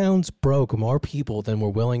lockdowns broke more people than we're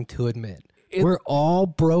willing to admit. It- We're all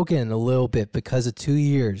broken a little bit because of 2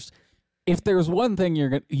 years. If there's one thing you're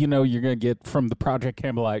gonna get from the Project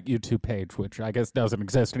Camelot YouTube page, which I guess doesn't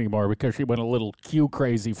exist anymore because she went a little Q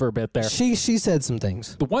crazy for a bit there. She said some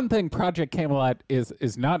things. The one thing Project Camelot is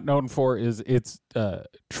not known for is its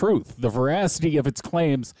truth, the veracity of its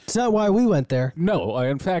claims. It's not why we went there. No,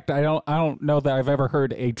 in fact, I don't know that I've ever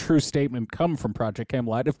heard a true statement come from Project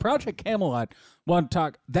Camelot. If Project Camelot want to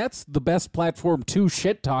talk, that's the best platform to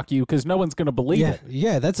shit talk you because no one's going to believe Yeah, it.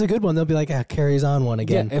 yeah, that's a good one. They'll be like, Carrie's on one Yeah,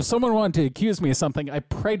 again. if someone wanted to accuse me of something, I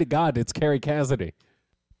pray to God it's Carrie Cassidy.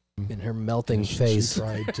 In her melting She face.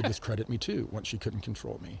 tried to discredit me too once she couldn't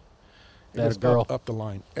control me. It That was girl. up the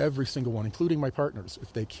line. Every single one, including my partners.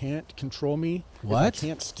 If they can't control me, What? if I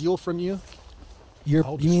can't steal from you, You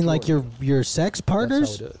I'll mean like destroy your sex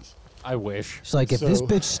partners? that's how it is. I wish. She's like, if this So,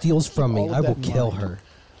 bitch steals from me, all of I will that in kill mind, her.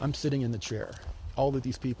 I'm sitting in the chair. All of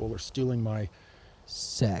these people are stealing my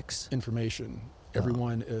Sex. information.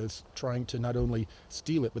 Everyone is trying to not only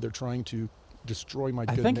steal it, but they're trying to destroy my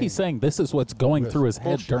I good think name he's saying this is what's going with through his head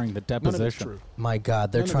bullshit. during the None of it's deposition. true. My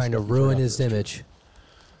God, they're None of trying to the stuff we put ruin out his there is true. image.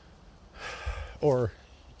 Or,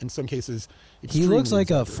 in some cases, He looks extremely like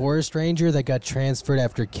a exaggerated. forest ranger that got transferred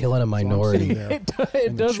after killing a I'm minority. sitting there It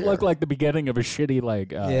in the does look chair. like the beginning of a shitty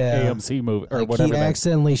Yeah. AMC movie or Like whatever. he that-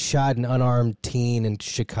 accidentally shot an unarmed teen in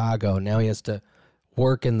Chicago. Now he has to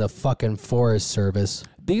work in the fucking Forest Service.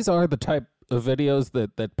 These are the type of videos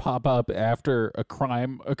that pop up after a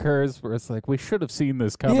crime occurs, where it's like we should have seen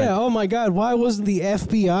this coming. Yeah. Oh my God. Why wasn't the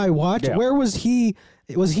FBI watching? Yeah. Where was he?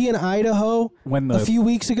 Was he in Idaho When a the few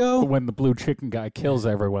weeks ago? when the blue chicken guy kills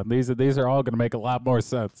everyone, these are all going to make a lot more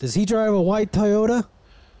sense. Does he drive a white Toyota?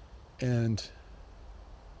 And,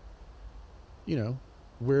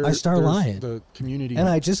 where I start there's lying. the community, And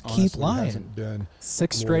I just keep honestly lying. hasn't been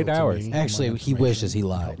 6 loyal straight to hours. me and my Actually, he information wishes he and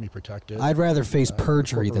lied. helped me protect it. I'd rather face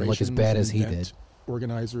perjury than look as bad as he did. corporations,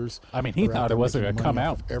 organizers. I mean, he are out thought it there wasn't making gonna come money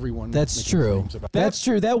out. off of everyone That's making true. claims about- That's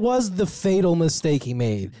true. That was the fatal mistake he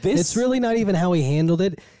made. This- It's really not even how he handled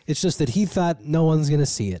it. It's just that he thought no one's going to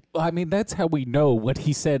see it. I mean, that's how we know what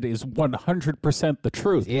he said is 100% the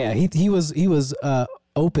truth. Yeah, he was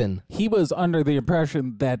open. He was under the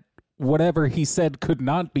impression that whatever he said could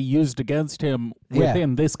not be used against him Yeah.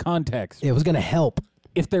 within this context. It was going to help.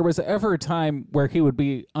 if there was ever a time where he would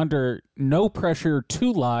be under no pressure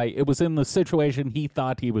to lie, it was in the situation he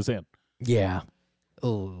thought he was in. Yeah.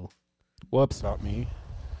 Oh. Whoops. About me,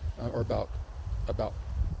 or about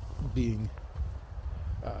being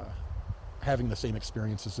having the same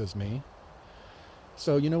experiences as me.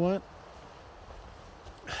 So you know what?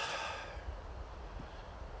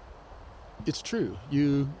 It's true.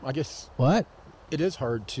 I guess What? it is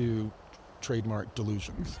hard to trademark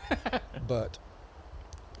delusions, but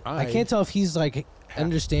I can't tell if he's like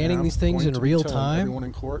understanding these things in going to real tell time. everyone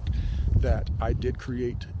in court that I did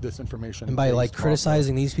create this information, And by like based off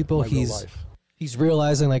criticizing of these people, my real he's life. he's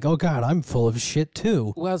realizing like, oh God, I'm full of shit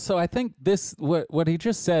too. Well, so I think what he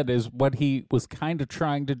just said is what he was kind of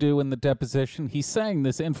trying to do in the deposition. He's saying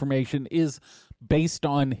this information is based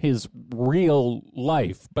on his real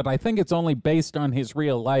life, but I think it's only based on his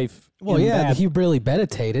real life. Well, in yeah, that- he really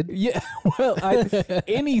meditated. Yeah, well,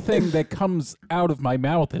 anything that comes out of my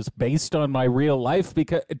mouth is based on my real life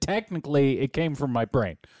because technically it came from my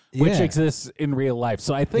brain, which Yeah. exists in real life.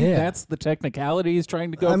 So I think Yeah. that's the technicality he's trying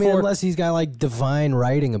to go I mean, for. unless he's got like divine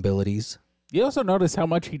writing abilities. You also notice how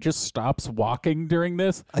much he just stops walking during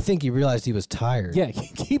this. I think he realized he was tired. Yeah, he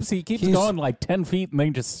keeps He's- going like 10 feet and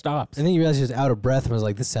then just stops. And then he realized he was out of breath and was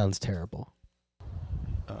like, this sounds terrible.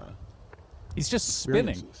 He's just spinning.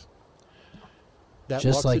 Experiences. That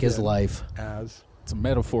Just locks like it his in life. as It's a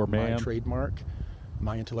metaphor, my man. trademark,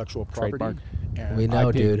 my intellectual property. Trademark. And We know,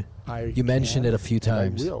 IP. dude. I You mentioned can it a few and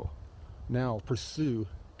times. I will now pursue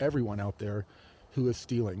everyone out there who is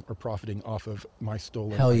stealing or profiting off of my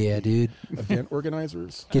stolen Hell yeah, IP. dude. Event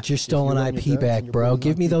organizers. Get your if stolen you're running IP events back, and you're bro. pulling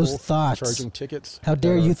Give on me those people, thoughts. Charging tickets. How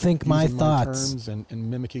dare that you are think my using thoughts? terms and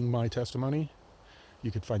mimicking my testimony,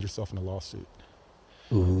 you could find yourself in a lawsuit.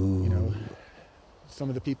 Ooh. You know, some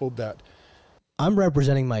of the people that I'm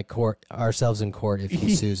representing ourselves in court if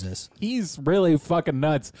he sues us. He's really fucking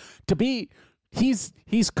nuts.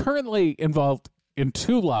 He's currently involved in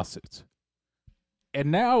 2 lawsuits.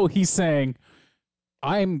 And now he's saying,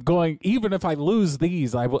 I'm going, even if I lose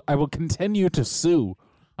these, I will continue to sue.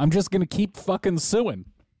 I'm just going to keep fucking suing.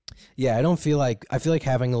 Yeah, I feel like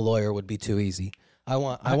having a lawyer would be too easy. I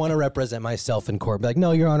want to represent myself in court. Be like,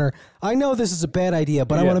 no, Your Honor, I know this is a bad idea,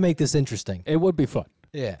 but I Yeah. want to make this interesting. It would be fun.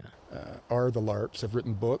 Yeah. are the LARPs have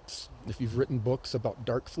written books. If you've written books about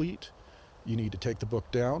Darkfleet, you need to take the book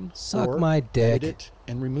down. Suck or my dick. edit it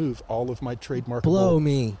and remove all of my trademarkable Blow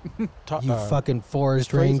me, to- you fucking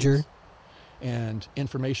forest phrases ranger. and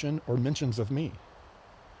information or mentions of me.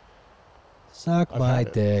 Suck I've my had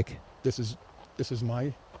it. dick. This is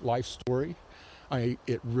my life story.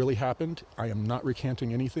 It really happened. I am not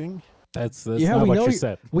recanting anything. That's Yeah, not we what know you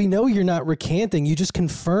said. we know you're not recanting. You just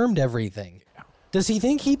confirmed everything. Does he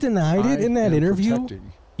think he denied it in that I am interview?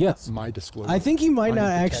 protecting Yes. my disclosure. I think he might I am not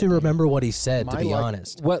actually protecting remember what he said, to my be life.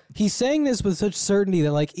 honest. What? He's saying this with such certainty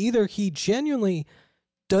that, like, either he genuinely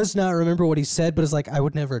does not remember what he said, but is like, I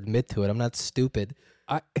would never admit to it. I'm not stupid.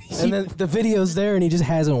 And then the video's there and he just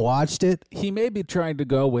hasn't watched it. He may be trying to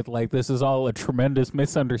go with like this is all a tremendous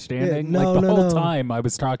misunderstanding. Yeah, no, like the no, whole no. time I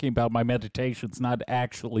was talking about my meditations not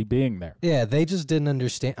actually being there. Yeah, they just didn't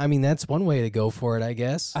understand. I mean, that's one way to go for it, I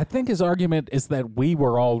guess. I think his argument is that we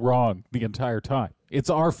were all wrong the entire time. It's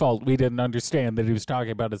our fault we didn't understand that he was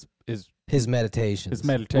talking about His meditations. His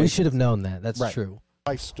meditations. We should have known that. That's Right. true.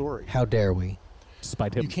 life story. How dare we?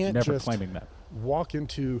 despite him You can't never just claiming that. walk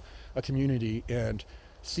into a community and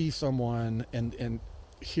see someone and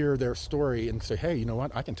hear their story and say, hey, you know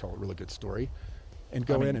what? I can tell a really good story. And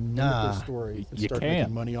go in and mimic nah. their story and You start can.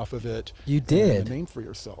 making money off of it. You and make did. a name for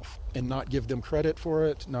yourself and not give them credit for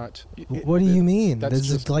it. What do you mean? That's This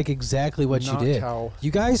is just like exactly what you not did. how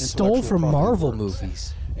You guys stole intellectual from property Marvel works.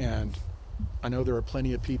 movies. And I know there are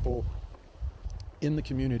plenty of people in the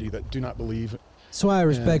community that do not believe. So I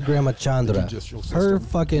respect And Grandma the Chandra. judicial Her system-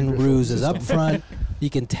 fucking judicial ruse is up system. front. You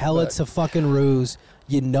can tell But- it's a fucking ruse.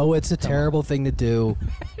 You know it's a terrible thing to do.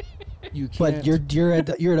 You can't. But you're at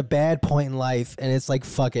a bad point in life, and it's like,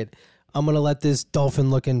 fuck it. I'm gonna let this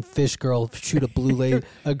dolphin-looking fish girl shoot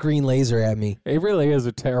a green laser at me. It really is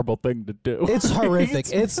a terrible thing to do. It's horrific.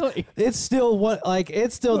 really- It's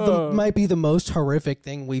still might be the most horrific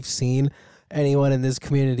thing we've seen anyone in this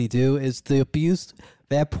community do is the abuse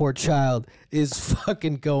that poor child is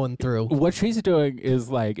fucking going through. what she's doing is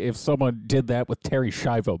like if someone did that with Terry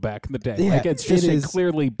Schiavo back in the day. Yeah, like it's just it a is.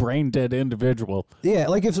 clearly brain dead individual. Yeah,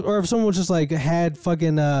 like if someone just like had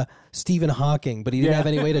fucking Stephen Hawking, but he didn't Yeah. have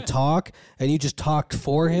any way to talk, and you just talked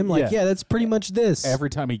for him. Like, Yeah. yeah, that's pretty much this. Every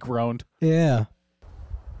time he groaned. Yeah.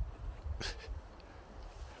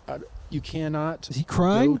 You cannot Is he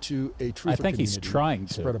crying? go to a truth I think he's community, trying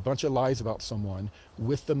to. spread a bunch of lies about someone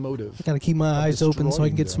with the motive. I gotta keep my of eyes open so I destroying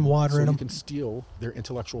can get some them water so in you them. can steal their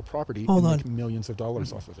intellectual property Hold and on. make millions of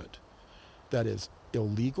dollars off of it. That is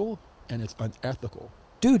illegal and it's unethical.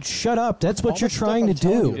 Dude, shut up. That's what All you're the stuff trying to I'm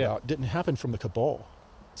telling do. you about didn't happen from the cabal.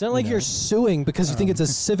 It's not like you you're know, suing because you think it's a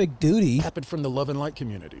civic duty. It happened from the Love and Light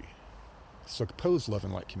community. Supposed Love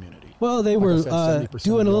and Light community. Well, they Like I were said, 70%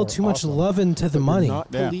 doing a of little y'all too are much awesome, love into the but money. You're not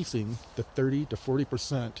Yeah. policing the 30 to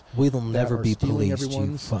 40%. We'll that never are be stealing policed, you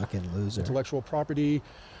everyone's fucking loser. intellectual property,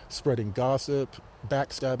 spreading gossip,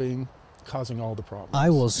 backstabbing, causing all the problems. I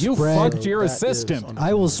will You spread. fucked your That is assistant.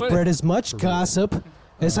 I will unacceptable. spread as much For real. gossip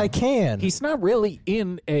as I can. He's not really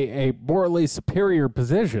in a morally superior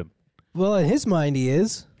position. Well, in his mind, he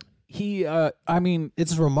is. He, I mean,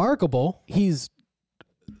 It's remarkable. he's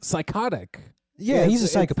psychotic. Yeah, he's a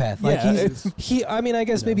It's- psychopath. Like yeah, he. I mean, I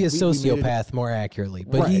guess You know, maybe a we made it- sociopath more accurately,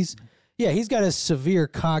 but Right. he's got a severe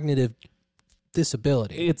cognitive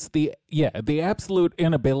disability. It's the absolute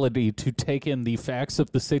inability to take in the facts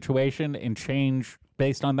of the situation and change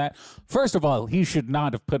based on that. First of all, he should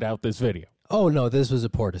not have put out this video. Oh no, this was a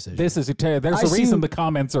poor decision. There's I a see- reason the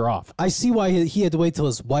comments are off. I see why he had to wait till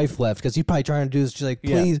his wife left because he's probably trying to do this. She's like,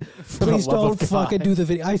 Yeah. please, For the please love of don't fucking God. do the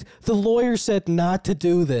video. The lawyer said not to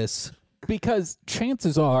do this. Because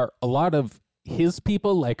chances are a lot of his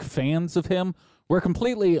people, like fans of him, were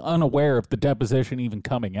completely unaware of the deposition even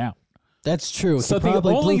coming out. That's true. So he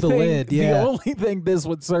probably blew the lid. Yeah. the only thing this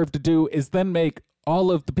would serve to do is then make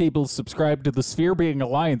all of the people subscribe to the Sphere Being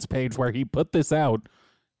Alliance page where he put this out,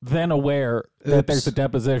 then aware that Oops. there's a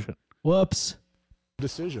deposition. Whoops.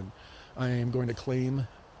 decision. I am going to claim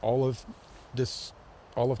all of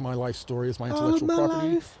my life story as my All of intellectual my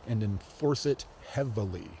property life. and enforce it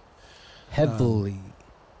heavily. Heavily.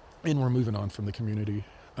 And we're moving on from the community.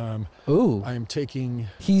 Ooh. I am taking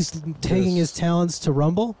He's taking his talents to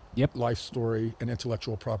Rumble. life story and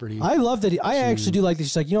intellectual property. I love that. I actually do like this.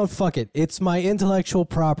 She's like, you know what? Fuck it. It's my intellectual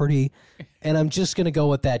property, and I'm just gonna go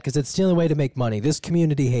with that because it's the only way to make money. This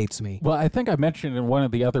community hates me. Well, I think I mentioned in one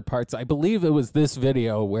of the other parts, I believe it was this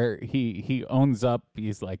video where he owns up.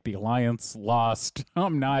 He's like, the Alliance lost.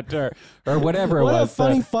 I'm not, or whatever it What was. a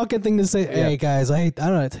funny fucking thing to say. Hey guys, I don't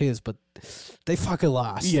know how to tell you this, but they fucking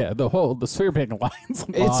lost. Yeah, the Sphere Being Alliance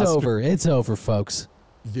It's lost. over. It's over, folks.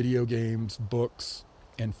 video games, books,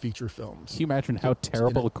 and feature films. Can you imagine how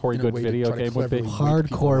terrible a Corey in a Good way to video try to game would be? cleverly wake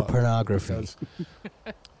people Hardcore up pornography because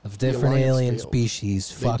of different Alliance alien failed.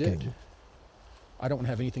 species. they Fucking did. I don't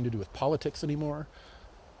have anything to do with politics anymore.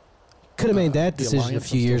 could have made that The decision a Alliance,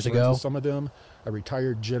 few I'm still years friends with ago. Some of them, a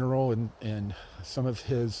retired general and some of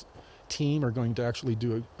his team are going to actually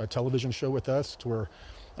do a television show with us to where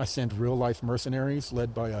I send real life mercenaries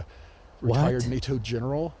led by a retired What? NATO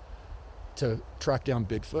general to track down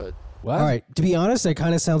Bigfoot. What? All right. To be honest, that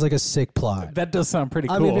kind of sounds like a sick plot. That does sound pretty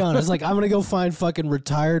cool. I'm gonna be honest. Like, I'm gonna go find fucking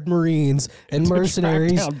retired Marines and To track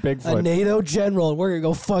mercenaries, down Bigfoot. a NATO general, and we're gonna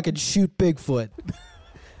go fucking shoot Bigfoot.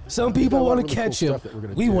 Some people got a lot want of to really catch cool him. stuff that we're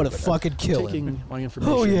gonna We do, want to but fucking I'm kill taking him. my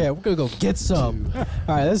information. Oh yeah, we're gonna go get some. All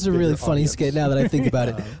right, this is a get really your funny audience. skit. Now that I think about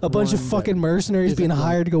it, a bunch of one fucking that mercenaries being isn't one-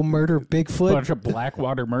 hired to go murder A Bigfoot. bunch of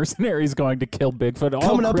Blackwater mercenaries going to kill Bigfoot. All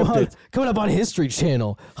Coming up cryptids. on History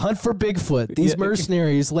Channel, Hunt for Bigfoot. These Yeah.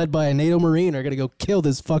 mercenaries, led by a NATO Marine, are gonna go kill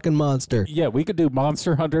this fucking monster. Yeah, we could do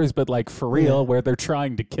Monster Hunters, but like for real, where they're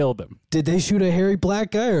trying to kill them. Did they shoot a hairy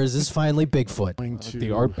black guy, or is this finally Bigfoot? going to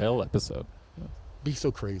The Art Bell episode. be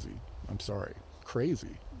so crazy. I'm sorry,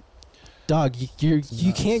 crazy. Dog,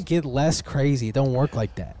 you can't get less crazy. It don't work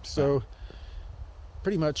like that. So,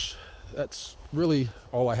 pretty much, that's really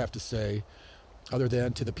all I have to say, other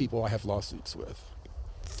than to the people I have lawsuits with.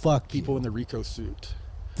 Fuck People in the RICO suit.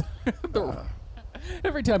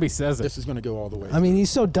 Every time he says it, This is going to go all the way. I mean,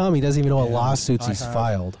 he's so dumb. He doesn't even know what And lawsuits I he's have-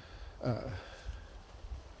 filed.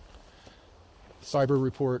 cyber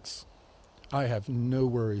reports. I have no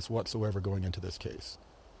worries whatsoever going into this case.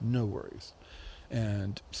 No worries.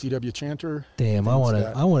 And C.W. Chanter. Damn, I thinks want to.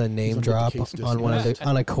 that I want to he's name gonna get drop the case on one of dismissed. the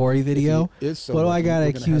on a Corey If he video. is so What do I lucky, gotta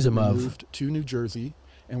we're gonna accuse have him of? Moved to New Jersey,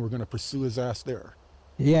 and we're going to pursue his ass there.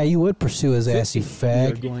 Yeah, you would pursue his ass, you We are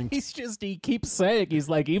fag. going to he keeps saying, he's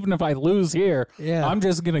like, even if I lose here, Yeah. I'm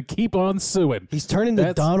just going to keep on suing. He's turning to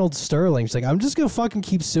That's- Donald Sterling. He's like, I'm just gonna fucking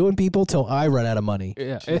keep suing people till I run out of money.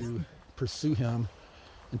 Yeah. to pursue him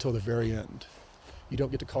until the very end. You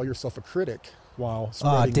don't get to call yourself a critic while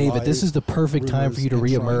spreading David, this lies, is the perfect time for you to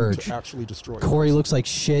rumors, and trying reemerge. to actually destroy Corey us. looks like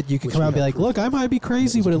shit. You can Which come we out and be have like, proof look, I of. might be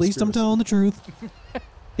crazy, It was but a at least I'm conspiracy. telling the truth.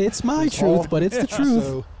 It's my It's truth, all- but it's the truth.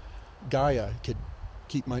 So Gaia could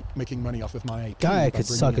keep making money off of my IP Gaia by could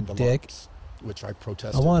bringing suck in a the dick. LARPs which I I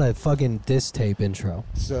protested. want a fucking diss tape intro.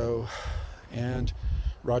 So, and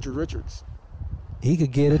Roger Richards, He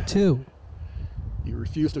could get it too. you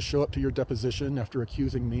refused to show up to your deposition after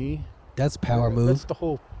accusing me. That's power That's move. the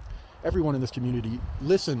whole. Everyone in this community,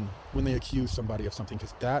 listen when they accuse somebody of something,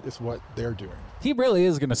 because that is what they're doing. He really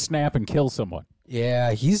is going to snap and kill someone.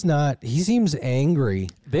 Yeah, he's not. He seems angry.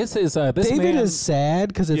 This is this David man is sad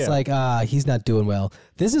because it's Yeah. like, he's not doing well.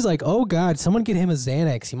 This is like, oh God, someone get him a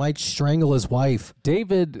Xanax. He might strangle his wife.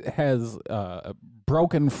 David has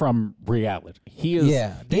broken from reality. He is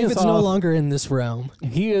Yeah, he David's is no off- longer in this realm.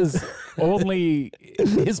 He is only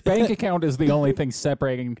his bank account is the only thing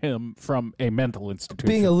separating him from a mental institution.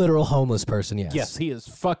 Being a literal homeless person, yes. yes, he is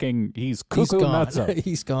fucking. He's He's cuckoo gone. nutso.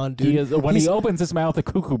 He's gone, dude. He is when He's- he opens his mouth, a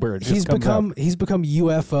cuckoo bird. Just he's comes out. become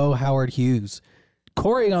UFO Howard Hughes.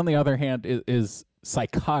 Corey, on the other hand, is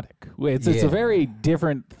psychotic. It's Yeah. a very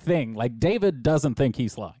different thing. Like David doesn't think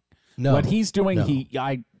he's lying. No, What he's doing, no.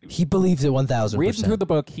 he believes it reading through 1000%. the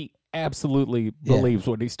book, he absolutely Yeah. believes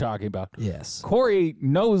what he's talking about. Yes. Corey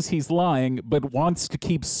knows he's lying, but wants to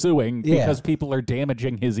keep suing Yeah. because people are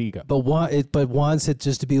damaging his ego. But wants it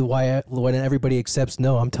just to be why when everybody accepts,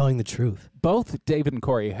 no, I'm telling the truth. Both David and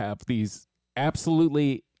Corey have these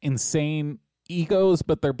absolutely insane egos,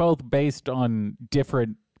 but they're both based on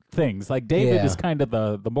different things. Like David Yeah. is kind of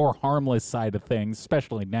the more harmless side of things,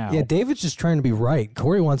 especially now. Yeah, David's just trying to be right.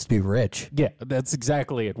 Corey wants to be rich. Yeah, that's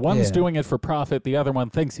exactly it. One's Yeah. doing it for profit, the other one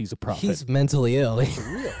thinks he's a prophet. He's mentally ill.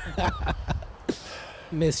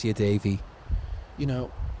 Miss you, Davey. You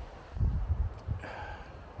know,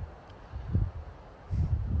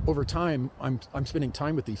 over time, I'm spending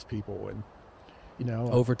time with these people, and you know,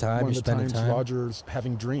 Over time, one you're of the spending times time? Roger's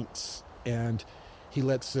having drinks, and he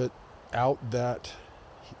lets it out that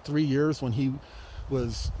 3 years when he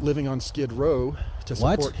was living on Skid Row to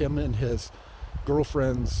What? support him and his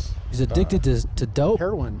girlfriend's He's addicted to dope.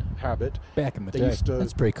 heroin habit. Back in the They day. used to.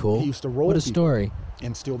 That's pretty cool. He used to roll What a people story.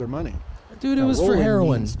 and steal their money. Dude, it Now, was for rolling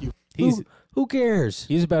heroin. means you He's Who cares?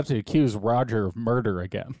 he's about to accuse Roger of murder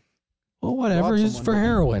again. Well, whatever. rob He's someone, for but you-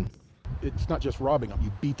 heroin. It's not just robbing them.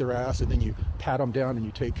 You beat their ass and then you pat them down and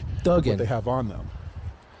you take Duggan. what they have on them.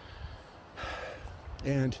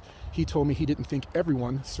 And he told me he didn't think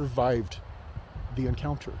everyone survived the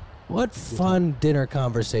encounter. What fun dinner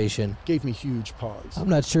conversation. Gave me huge pause. I'm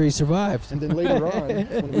not sure he survived. And then later on,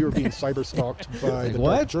 when we were being cyber-stalked by the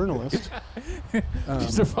what? dark journalist,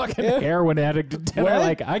 He's a fucking heroin addict. And they're What?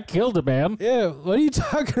 like, I killed a man. Yeah, what are you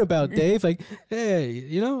talking about, Dave? Like, hey,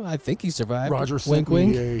 you know, I think he survived. Roger wink, sent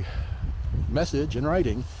wink. me a message in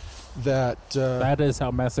writing that, That is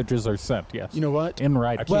how messages are sent, yes. you know what? In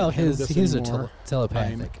writing. Well, handle his this are anymore.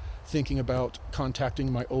 telepathic. I'm thinking about contacting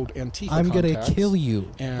my old Antifa I'm gonna contacts, kill you,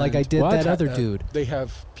 and like I did What? that other uh, dude. They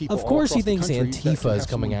have people. Of all course he across the thinks country that Antifa can is have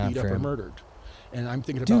coming someone beat after up or him. murdered. And I'm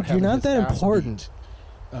thinking about Dude, you're having not his that ass important.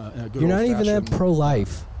 beat, in a good You're not even that old-fashioned,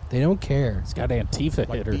 pro-life. They don't care. He's got Antifa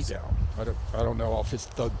like hitters. beat down. I don't know all of his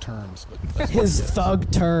thug terms, but that's what His it is. thug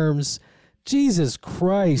terms. Jesus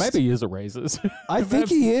Christ. Maybe he is a racist. I think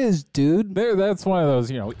he is, dude. That's one of those,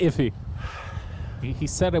 iffy. He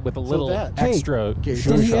said it with a little that- Hey, extra. okay,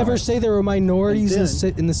 show Did he shot. ever say there were minorities And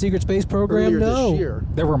then, in the secret space program? Earlier No. this year,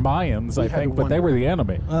 There were Mayans, I We had think, to but they were wonder. the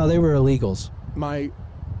enemy. Well, they were illegals. my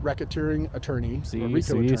racketeering attorney, or See,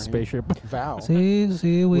 RICO attorney, spaceship. Val, See,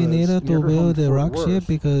 we was needed near to her build home the Fort rock Worth, ship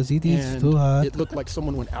because it is and too hot. it looked like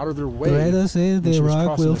someone went out of their way. The writer says when the she was rock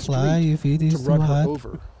crossing will the fly street if it to is too run her hot.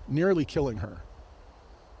 over, nearly killing her.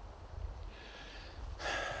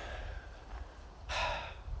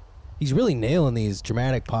 He's really nailing these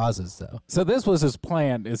dramatic pauses, though. So this was his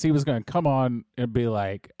plan: is he was going to come on and be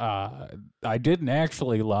like, "I didn't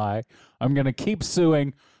actually lie. I'm going to keep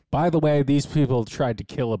suing. By the way, these people tried to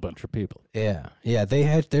kill a bunch of people, Yeah,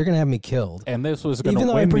 they're gonna have me killed. and this was going Even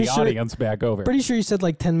to though I'm win the pretty sure- audience back over." Pretty sure you said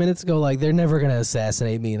like 10 minutes ago, like they're never gonna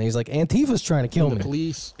assassinate me, and he's like, Antifa's trying to kill When me. the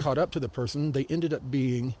police caught up to the person, they ended up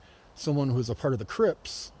being someone who was a part of the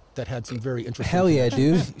Crips that had some very interesting. Hell yeah,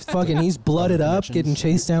 connections. dude! Fucking, he's blooded up, connections. getting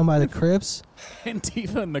chased down by the Crips.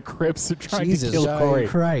 Antifa and the Crips are trying Jesus to kill Corey.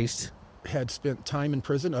 Christ! Had spent time in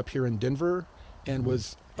prison up here in Denver, and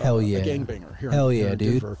was Hell yeah. a gangbanger here, Hell here yeah, in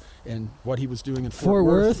dude. Denver. And what he was doing in Fort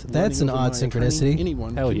Worth, that's running an over odd my attorney, synchronicity.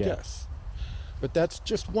 Anyone Hell can yeah. guess. But that's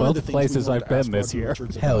just one Both of the things places we wanted I've to ask been this Roger year.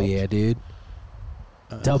 Richards Hell about, yeah, dude!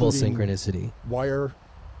 Double including synchronicity. Wire.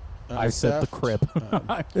 I said the theft,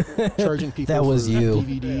 Crip. charging people That was for you.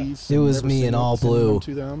 DVDs. It and was never me in sending all them blue.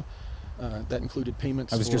 to them. That included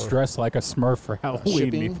payments. I was just for, dressed like a Smurf for Halloween.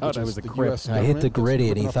 shipping, He thought which I is was a the Crip. US I hit the government gritty,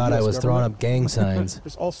 and he ripping off thought the I US was throwing government. up gang signs.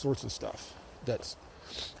 There's all sorts of stuff that's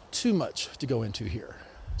too much to go into here.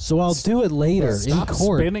 So I'll do it later in Stop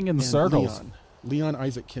court. spinning in And circles. Leon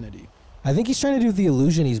Isaac Kennedy, I think he's trying to do the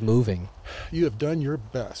illusion he's moving. you have done your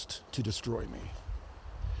best to destroy me.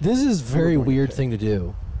 This is a very going to weird pay. thing to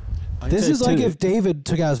do. I This intend is like too. if David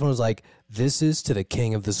took out his phone and was like, "This is to the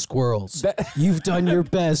king of the squirrels. That- You've done your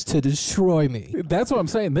best to destroy me." That's what I'm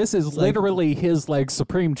saying. This is literally his like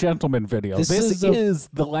Supreme Gentleman video. This This, is is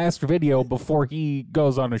the last video before he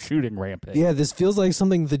goes on a shooting rampage. Yeah, this feels like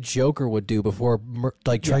something the Joker would do before,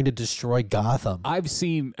 trying to destroy Gotham. I've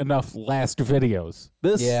seen enough last videos.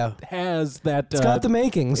 This Yeah. has that. It's got the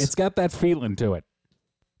makings. It's got that feeling to it.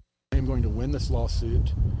 I am going to win this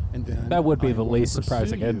lawsuit, and then That would be I'm the going to least pursue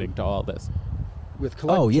surprising you ending to all this. With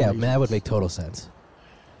collect Oh yeah, reasons. man, that would make total sense.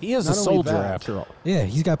 He is Not a only soldier that- after all. Yeah,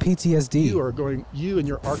 he's got PTSD. You and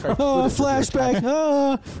your archive. Oh, footage of your flashback! attack-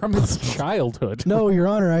 Ah. From his childhood. No, Your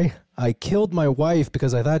Honor, I killed my wife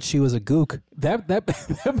because I thought she was a gook. That that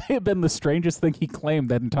may have been the strangest thing he claimed.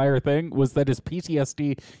 That entire thing was that his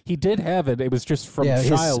PTSD. He did have it. It was just from Yeah,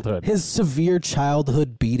 childhood. His severe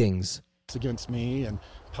childhood beatings. against me and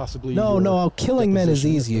possibly. No, your no, killing men is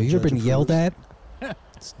deposition easy. as the You ever judge been yelled approves. at?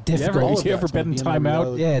 It's You ever- difficult. you ever That's gonna been in be my timeout?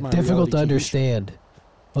 reality- Yeah, my difficult to reality TV show. understand.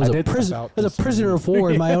 I was I a did- about I was a this prisoner of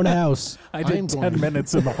war in my own house. I I did am 10 going-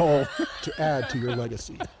 minutes in the hole. To add to your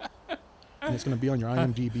legacy, and it's going to be on your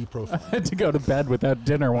IMDb profile. I had to go to bed without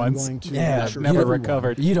dinner I'm once. going to Yeah, make sure never everyone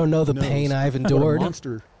recovered. You don't know the knows pain I've what a endured.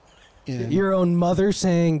 monster in Your own mother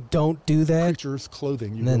saying, "Don't do that," creature's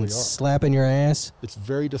clothing you and then really are. slapping your ass. It's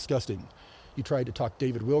very disgusting. You tried to talk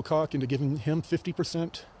David Wilcock into giving him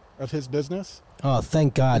 50% of his business. Oh,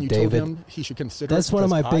 thank God, and you told David. him he should consider That's it one of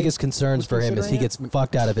my because I biggest concerns was for him is he considering gets it.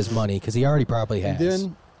 fucked out of his money because he already probably has. And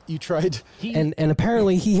then you tried. and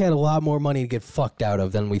apparently he had a lot more money to get fucked out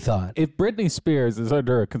of than we thought. If Britney Spears is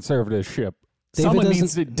under a conservatorship, David someone doesn't-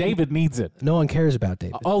 needs it. David needs it. No one cares about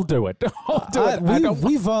David. I'll do it. I'll do it.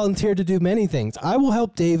 We volunteered to do many things. I will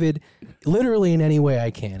help David literally in any way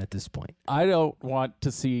I can at this point. I don't want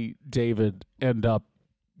to see David end up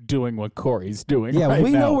doing what Corey's doing. Yeah, right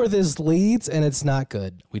we now. know where this leads, and it's not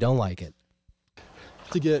good. We don't like it.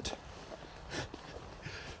 to get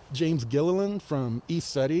James Gilliland from East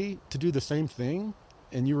SETI to do the same thing,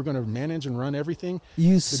 and you were going to manage and run everything.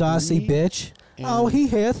 You saucy greed bitch. and Oh, he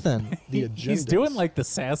hath then. The He's agendas. doing like the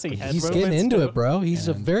sassy head He's movements getting into to it, bro. He's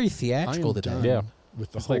a And very I am theatrical today. done Yeah.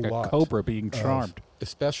 with the It's whole like a lot cobra being of charmed.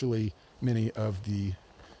 especially many of the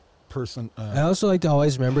I also like to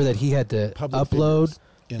always remember that he had to public upload figures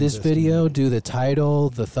in this video, community. do the title,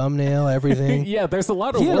 the thumbnail, everything. Yeah, there's a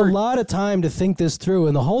lot of He had a work. lot of time to think this through,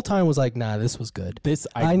 and the whole time was like, "Nah, this was good. This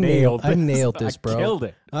I nailed. I this. nailed this, I bro. Killed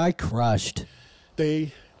it. I crushed."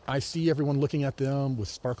 I see everyone looking at them with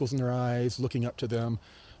sparkles in their eyes, looking up to them,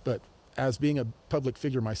 but as being a public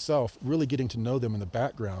figure myself, really getting to know them in the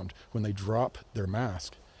background when they drop their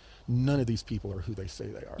mask, none of these people are who they say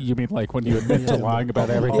they are. You mean like when you admit to Yeah. lying about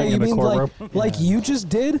Yeah, everything Yeah, you in the mean courtroom? like you just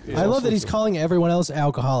did? I all love that he's sorts of- calling everyone else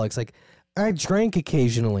alcoholics. Like, I drank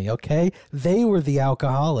occasionally, okay? They were the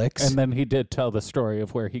alcoholics. And then he did tell the story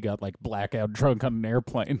of where he got like blackout drunk on an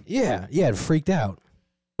airplane. yeah, it freaked out.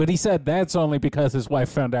 But he said that's only because his wife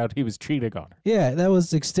found out he was cheating on her. Yeah, that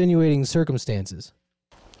was extenuating circumstances.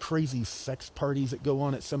 Crazy sex parties that go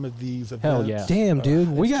on at some of these events. Hell yeah. Damn, dude,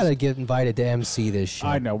 we it's gotta get invited to MC this shit.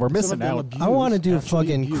 I know, we're Some of missing them out. abuse, I want to do actually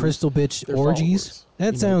fucking abuse crystal bitch their orgies. followers. That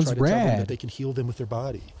You know, sounds try to tell them rad. that they can heal them with their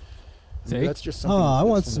body. See? That's just Oh, something I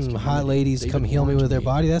want that's in this some hot community. ladies to David come heal me warned with their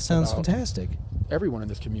body. That sounds about fantastic. Everyone in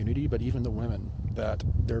this community, but even the women, that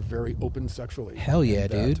they're very open sexually. Hell yeah, and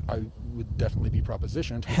that dude. I would definitely be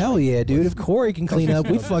propositioned. which Hell I yeah, dude. was- If Corey can clean up,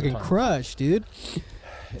 we Sometimes. fucking crush, dude.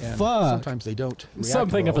 and fuck. Sometimes they don't. react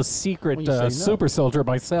Something of well a secret when you say no. super soldier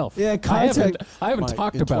myself. Yeah, I haven't My-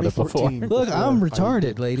 talked in about it before. 2014, Look, before I'm I retarded,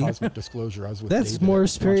 did lady. Cosmic Disclosure. I was with That's David more at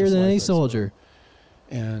superior Conscious than any Life Expo, soldier.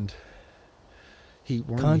 And he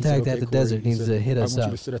warned Contact me, he at said, the "Okay, Corey," desert he needs said, to hit I us want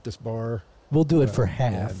up. you to sit at this bar. We'll do it for and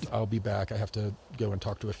half. I'll be back. I have to go and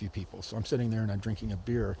talk to a few people. So I'm sitting there and I'm drinking a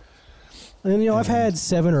beer. And, I've had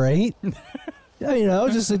 7 or 8. Yeah,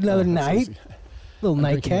 just another That's night. easy. Little I'm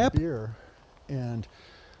drinking a nightcap. beer, and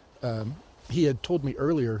he had told me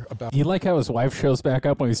earlier about You like how his wife shows back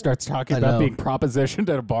up when he starts talking I about know. being propositioned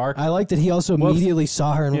at a bar? I like that he also Well, immediately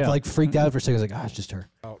saw her and yeah. like freaked out for a second. He was like, it's just her.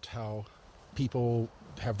 how people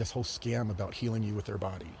have this whole scam about healing you with their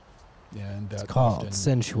body, and that It's called often,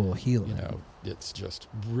 sensual healing. you know, it's just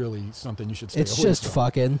really something you should stay It's away just from.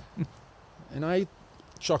 fucking. And I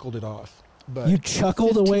chuckled it off. But You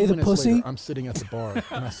chuckled 15 away the minutes pussy? later, I'm sitting at the bar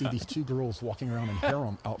and I see these 2 girls walking around in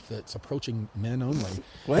harem outfits, approaching men only.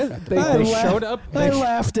 What? They, I showed up. I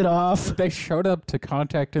laughed it off. They showed up to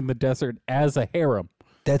Contact in the Desert as a harem.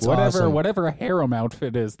 That's whatever awesome. whatever a harem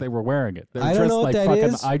outfit is, they were wearing it. They're I don't dressed know what like that fucking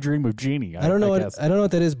is. I Dream of Jeannie. I don't know guess. I don't know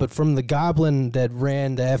what that is, but from the goblin that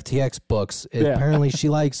ran the FTX books, apparently she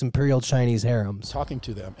likes Imperial Chinese harems. talking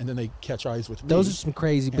to them, and then they catch eyes with me. Those are some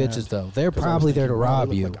crazy And- bitches, though. They're 'cause I was probably there to thinking, wow, rob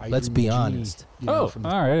they you. look like I Let's Dream be of Jeannie, honest. you know, Oh, from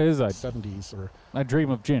all right. It is the 70s, or I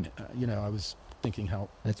Dream of Jeannie. I was thinking how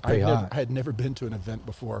That's pretty hot. I had never been to an event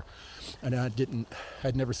before, and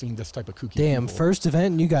I'd never seen this type of kooky Damn, people. first event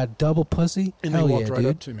and you got double pussy? And Hell they walked yeah, right dude.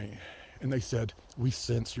 up to me, and they said, "We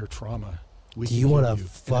sense your trauma. We Do can you heal wanna you." And at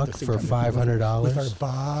fuck the same for time, they heal $500? with our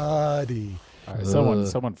body? All right, Ugh.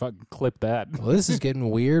 someone fucking clip that. Well, this is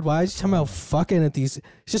getting weird. Why is he talking about fucking at these?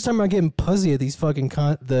 He's just talking about getting pussy at these fucking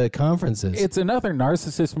the conferences. It's another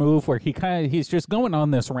narcissist move where he's just going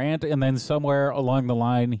on this rant, and then somewhere along the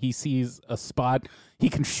line he sees a spot. He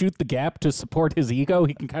can shoot the gap to support his ego.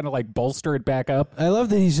 He can kind of like bolster it back up. I love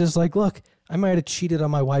that he's just like, look, I might have cheated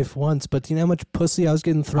on my wife once, but do you know how much pussy I was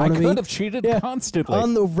getting I thrown at me? could have cheated constantly.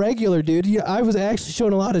 On the regular, dude. Yeah, I was actually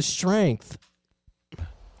showing a lot of strength.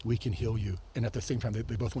 We can heal you. And at the same time, they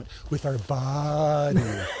both went, with our body.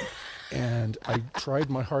 And I tried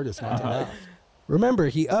my hardest not to laugh. Remember,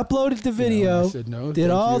 he uploaded the video, I said, "No, did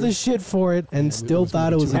thank all you." the shit for it, and it still was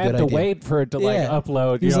thought it maybe was too a You good had to idea. wait for it to like Yeah.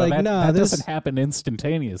 upload. He's like, that, nah, that this- doesn't happen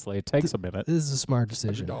instantaneously. It takes a minute. This is a smart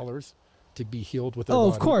decision. $100 to be healed with their Oh,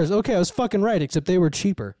 body. of course. Okay, I was fucking right, except they were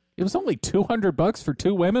cheaper. It was only $200 for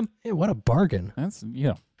two women. Yeah, what a bargain. That's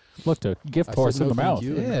look to gift I horse said, in "No, the thank mouth.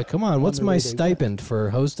 you." And Yeah, come on. on What's the my way they went. stipend for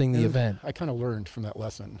hosting the And event? I kind of learned from that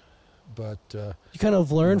lesson. But You kind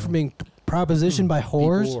of learned from being propositioned by people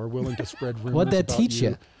whores? are willing to spread rumors What'd that about teach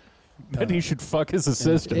you? Then he should fuck his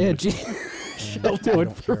assistant. Yeah, gee, She'll do I it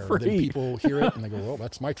don't for care. Then free. people hear it and they go, "Well,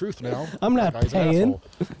 that's my truth now." I'm not That guy's an paying. asshole.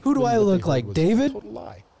 Who do When I what they look heard like, was David? A total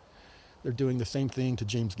lie. They're doing the same thing to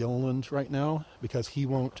James Gilliland right now because he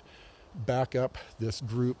won't back up this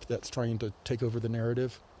group that's trying to take over the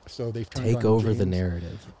narrative. So they've turned Take on over the James.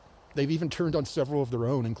 narrative. They've even turned on several of their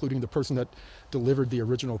own, including the person that delivered the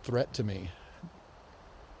original threat to me.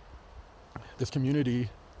 This community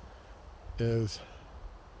is,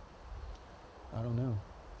 I don't know,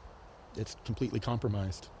 it's completely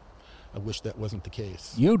compromised. I wish that wasn't the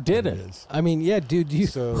case. You did but it. is. I mean, yeah, dude.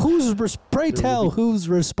 So, Pray will tell be- who's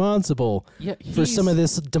responsible Yeah, for some of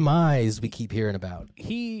he's- this demise we keep hearing about?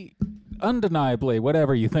 He undeniably,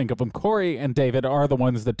 whatever you think of him, Corey and David are the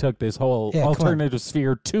ones that took this whole Yeah, come on. alternative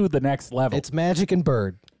sphere to the next level. It's Magic and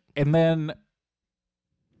Bird. And then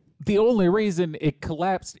the only reason it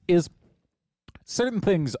collapsed is certain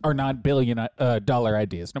things are not billion-dollar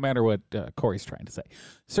ideas, no matter what Corey's trying to say.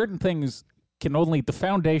 Certain things can only, the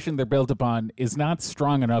foundation they're built upon is not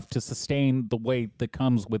strong enough to sustain the weight that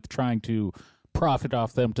comes with trying to profit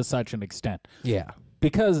off them to such an extent. Yeah.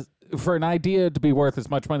 Because for an idea to be worth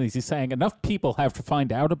as much money as he's saying, enough people have to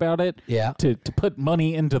find out about it Yeah. to put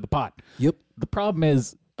money into the pot. Yep. The problem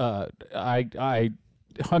is, I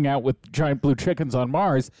hung out with giant blue chickens on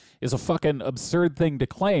Mars is a fucking absurd thing to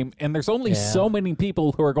claim, and there's only Yeah. so many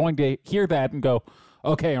people who are going to hear that and go,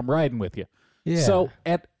 "Okay, I'm riding with you." Yeah. So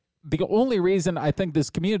the only reason I think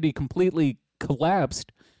this community completely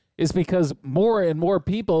collapsed is because more and more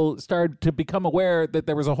people started to become aware that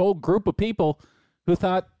there was a whole group of people who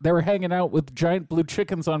thought they were hanging out with giant blue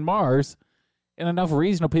chickens on Mars, and enough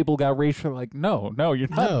reasonable people got reached for like, no, you're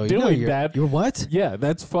not doing that. You're what? Yeah,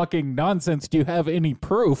 that's fucking nonsense. Do you have any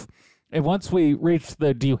proof? And once we reached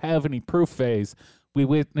the "do you have any proof" phase, we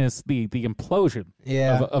witnessed the implosion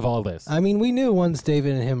Yeah. of all this. I mean, we knew once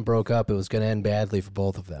David and him broke up, it was going to end badly for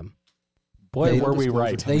both of them. Boy, they- were we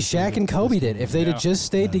right. They Shaq and Kobe did. If they'd have just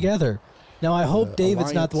stayed together. Now, I hope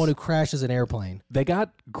David's not the one who crashes an airplane. They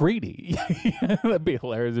got greedy. That'd be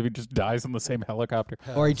hilarious if he just dies in the same helicopter.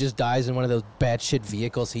 Or he just dies in one of those batshit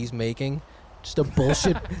vehicles he's making. Just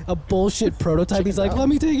a bullshit prototype. He's like, let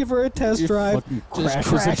me take it for a test drive. fucking Just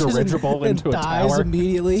crashes a and- dirigible and into a dies tower.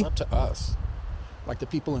 immediately. It's up to us, like the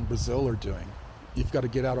people in Brazil are doing. You've got to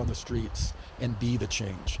get out on the streets and be the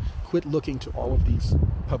change. Quit looking to all of these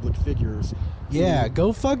public figures. Yeah, who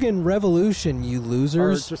go fucking revolution, you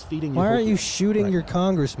losers. are just feeding you Why aren't you hope shooting right your now.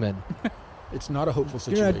 congressman? It's not a hopeful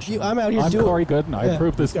You're situation. not, I'm out here I'm doing. Corey Gooden. I Yeah.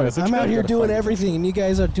 approve this Yeah, message. I'm out You here gotta doing fight. everything, and you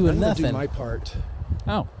guys are doing I'm gonna nothing. do my part.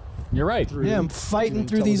 Oh, you're right. Through Yeah, I'm fighting doing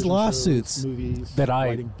through these television shows, lawsuits. movies, That I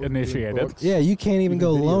writing reading initiated. books, Yeah, you can't even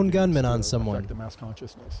go video lone games gunman to on someone. affect the mass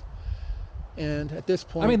consciousness. And at this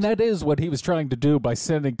point, I mean, that is what he was trying to do by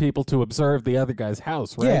sending people to observe the other guy's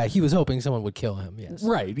house, right? Yeah, he was hoping someone would kill him. Yes.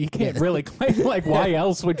 Right. You can't really claim, like, why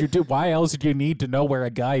else would you do? Why else do you need to know where a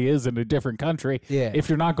guy is in a different country if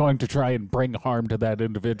you're not going to try and bring harm to that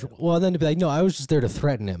individual? Well, then to be like, no, I was just there to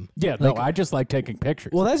threaten him. Yeah, like, no, I just like taking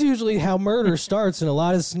pictures. Well, that's usually how murder starts in a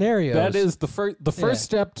lot of scenarios. That is the first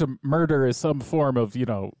step to murder is some form of,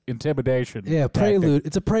 intimidation. Yeah, tactic. prelude.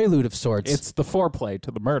 It's a prelude of sorts. It's the foreplay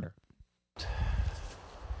to the murder.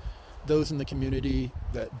 those in the community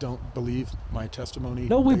that don't believe my testimony.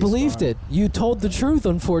 No, we based believed on, it. You told the truth,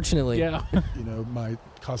 unfortunately. Yeah. My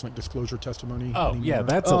cosmic disclosure testimony. Oh, anymore. yeah,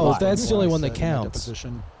 that's a Oh, lie. that's the only What I one that said in my counts.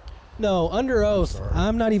 deposition. No, under oath. sorry,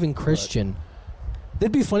 I'm not even Christian.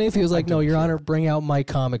 It'd be funny if he was like, "No, don't Your care. Honor, bring out my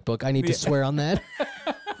comic book. I need to swear on that."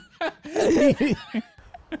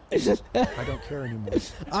 I don't care anymore.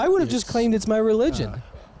 I would have just claimed it's my religion.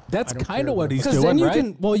 That's I don't kind care of what about he's Because doing, then you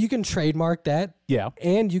right? you can trademark that. Yeah.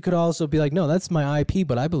 And you could also be like, "No, that's my IP,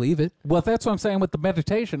 but I believe it." Well, that's what I'm saying with the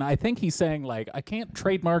meditation. I think he's saying, like, I can't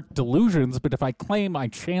trademark delusions, but if I claim I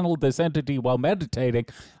channeled this entity while meditating,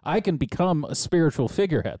 I can become a spiritual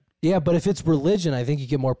figurehead. Yeah, but if it's religion, I think you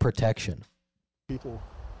get more protection. People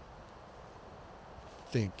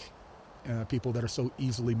think, people that are so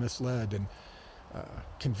easily misled and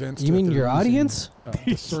convinced. You that mean they're your using, audience?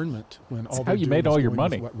 discernment when all how they're you doing made is all your going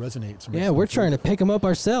money. with What resonates? or Yeah, makes we're them trying to feel. pick them up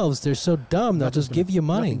ourselves. They're so dumb. They'll just give you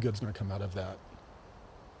money. Nothing good's going to come out of that.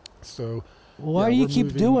 So. Why do you we're keep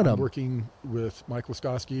moving. doing I'm them? working with Mike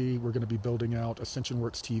Wiskoski. We're going to be building out Ascension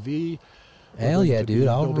Works TV. We're Hell going yeah, to be dude!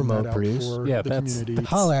 I'll building that remote out produce. for Yeah, the that's- community.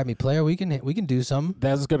 Holler at me, player. We can do something.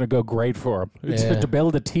 That's going to go great for him. Yeah. To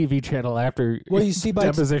build a TV channel after Well, you see, by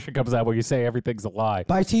deposition comes out where you say everything's a lie.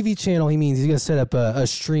 by TV channel, he means he's gonna set up a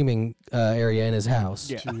streaming area in his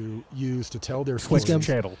house. Yeah. to use to tell their Twitch stories.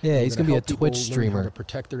 channel. Yeah, he's gonna be a help people Twitch learn how streamer. to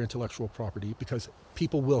protect their intellectual property because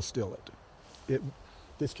people will steal it.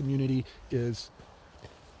 This community is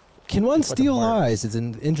Can one It's like a steal virus. lies? It's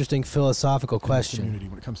an interesting philosophical in this question. community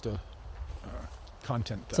when it comes to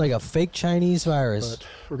content. It's like a fake Chinese virus. But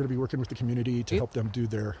we're going to be working with the community to help them do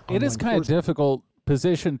their. It is online kind of course. difficult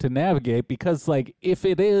position to navigate because, like, if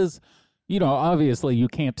it is, obviously you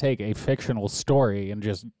can't take a fictional story and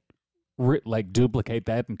just duplicate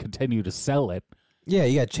that and continue to sell it, Yeah,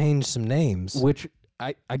 you got to change some names. which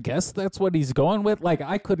I guess that's what he's going with. Like,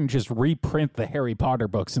 I couldn't just reprint the Harry Potter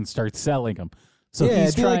books and start selling them. So yeah, he's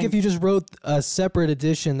it'd be trying, like if you just wrote a separate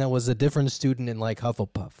edition that was a different student in like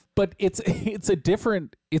Hufflepuff. but it's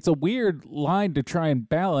a weird line to try and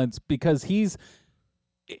balance because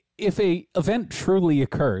if a event truly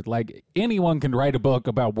occurred, like anyone can write a book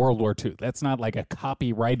about World War II. That's not like a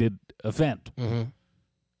copyrighted event. Mm-hmm.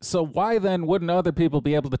 So why then wouldn't other people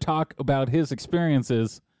be able to talk about his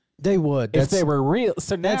experiences They would. if they were real?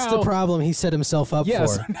 So now, That's the problem he set himself up yeah, for.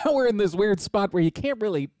 so now we're in this weird spot where you can't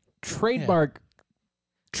really trademark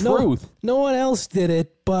No- truth. No one else did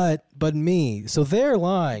it but me. So they're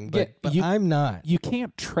lying, but, Yeah, but you- I'm not. You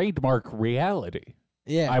can't trademark reality.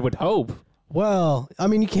 Yeah. I would hope. Well, I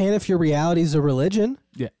mean, you can if your reality is a religion.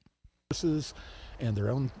 Yeah. Courses and their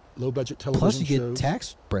own low budget television Plus, you get shows.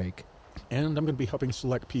 tax break. And I'm going to be helping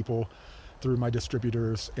select people through my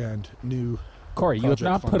distributors and new. Corey, you have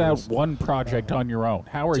project not put out funders, one project on your own.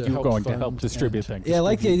 How are to you help going to fund help distribute and- things? Yeah, I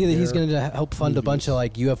like the idea that he's their going to help fund a bunch of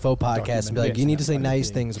like UFO podcasts and be like, documentaries you need to say and that kind of nice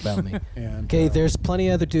thing. things about me. And Okay, there's plenty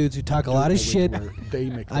of other dudes who talk a lot of shit. They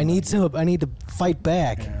make the I need money, to fight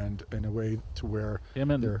back. and in a way to where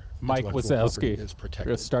Him and their Mike intellectual property Wazowski is are protected.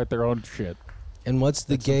 going to start their own shit. And what's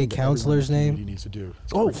the That's gay something that everyone counselor's in the name? community needs to do,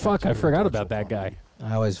 is to Oh, protect fuck, I their forgot about intellectual that guy.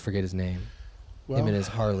 property. I always forget his name. Well, Him in his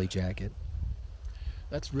Harley jacket.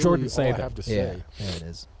 that's really Jordan all Sather. I have to Yeah, say. there it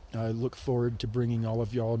is. I look forward to bringing all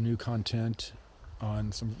of y'all new content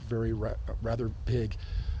on some very rather big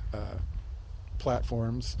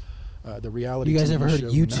platforms. The reality You guys TV ever heard show,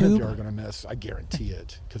 YouTube? None of y'all are going to miss. I guarantee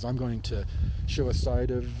it, because I'm going to show a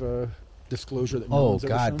side of disclosure that no Oh one's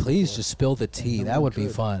ever God, shown please before. just spill the tea. no That one would be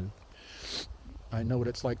could. fun. I know what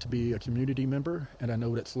it's like to be a community member, and I know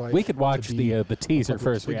what it's like. We could watch to be the teaser public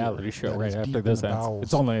for his figure reality show that right is after deep in this the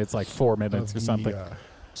ends. bowels It's like 4 minutes of or the, something.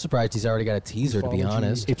 Surprised he's already got a teaser, to be ufology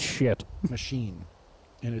honest. It's shit. machine,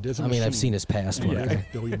 and it is a I mean, I've machine. seen his past And it work. is a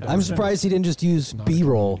billion-dollar I'm surprised he didn't just use It's not a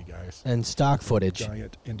B-roll community, guys. and stock footage.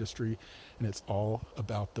 Giant industry, and it's all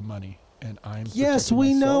about the money. and I'm Yes, protecting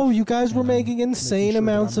we know myself, you guys were and I'm making insane making sure that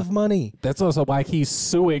amounts I'm of money. That's also why he's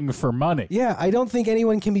suing for money. Yeah, I don't think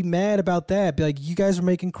anyone can be mad about that. Be like, you guys are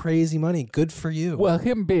making crazy money. Good for you. Well,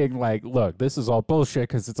 him being like, look, this is all bullshit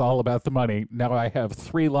because it's all about the money. Now I have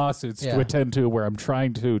 3 lawsuits Yeah. to attend to where I'm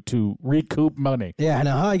trying to recoup money. Yeah,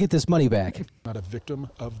 now how I get this money back? not a victim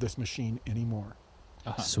of this machine anymore.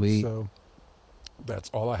 Sweet. So that's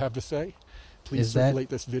all I have to say. Please Is that- circulate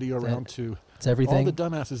this video around to It's everything. all the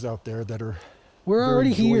dumbasses out there that are We're very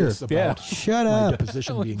already here. joyous about Yeah. Shut my up.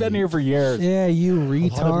 deposition We've being been leaked. here for years. Yeah, you A lot of them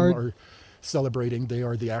retard. are celebrating. They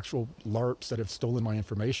are the actual LARPs that have stolen my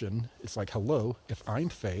information. It's like, hello, if I'm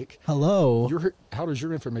fake, Hello. how does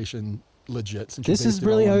your information legit? Since you This based is it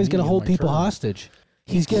really all how on he's me going to and hold my people term. hostage.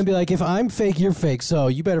 He's going to be like, if I'm fake, you're fake. So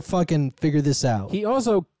you better fucking figure this out. He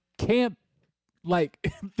also can't,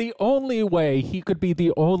 like, the only way he could be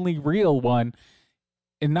the only real one,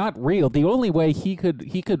 and not real, the only way he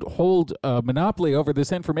could hold a monopoly over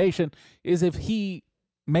this information is if he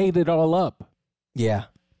made it all up. Yeah.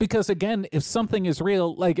 Because again, if something is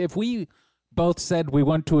real, like if we both said we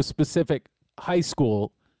went to a specific high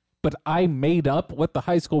school, but I made up what the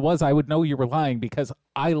high school was, I would know you were lying because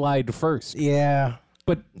I lied first. Yeah.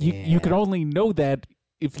 But you could only know that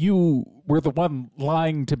if you were the one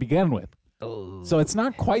lying to begin with. So it's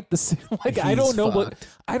not quite the same. Like I don't He's know fucked.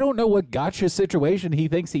 what gotcha situation he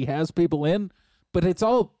thinks he has people in, but it's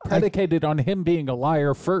all predicated on him being a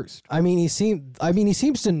liar first. I mean, he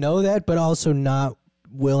seems to know that, but also not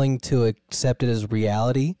willing to accept it as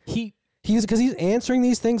reality. Because he's answering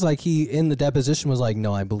these things like he in the deposition was like,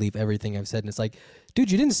 no, I believe everything I've said. And it's like,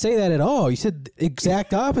 dude, you didn't say that at all. You said the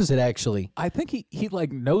exact opposite, actually. I think he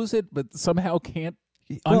like knows it, but somehow can't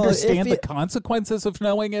Well, understand if the consequences of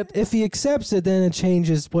knowing it. If he accepts it, then it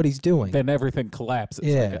changes what he's doing. Then everything collapses. I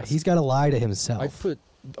Yeah, guess. he's got to lie to himself. I put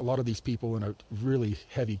a lot of these people in a really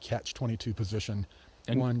heavy catch-22 position,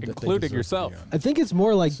 one that they including deserve to be yourself. in. I think it's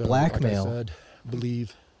more like So, blackmail, Like I said,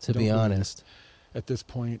 believe. to don't be believe. honest. At this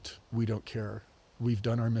point, we don't care. We've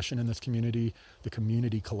done our mission in this community. The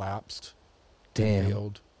community collapsed. Damn.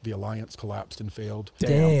 Failed. The alliance collapsed and failed.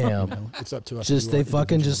 Damn. You know, it's up to us. Just to do they our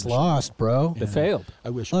fucking individual just mission. lost, bro. They And failed. I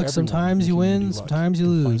wish Look, everyone sometimes in you the win, community luck sometimes you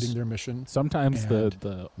in lose. Finding their mission. Sometimes the and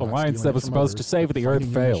not alliance stealing that it was from supposed to others, save but the Earth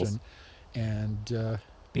finding your fails. mission And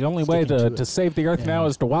The only way sticking to to it. save the Earth now And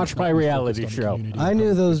is to watch not my be focused reality on the show. community I and knew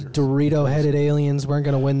public those figures. Dorito-headed aliens weren't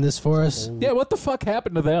going to win this for us. Yeah, what the fuck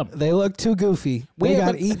happened to them? They look too goofy. They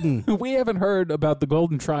got eaten. We haven't heard about the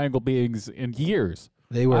Golden Triangle beings in years.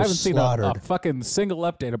 They were I haven't seen a slaughtered. fucking single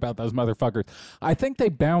update about those motherfuckers. I think they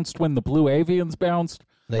bounced when the Blue Avians bounced.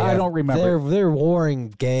 I don't remember. They're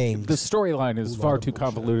warring gangs. The storyline is far too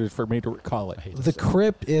convoluted for me to recall it. The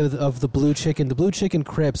crypt of the blue chicken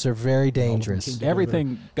crypts are very dangerous. came together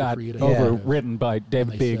Everything to got create a- overridden by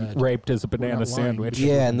David they being said, raped as a "We're banana not lying, sandwich. because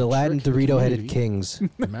Yeah, and the we're Latin trick the Dorito-headed community, kings.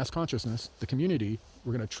 the mass consciousness, the community,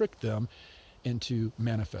 we're going to trick them into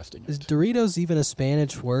manifesting Is it. Doritos even a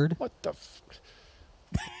Spanish word? What the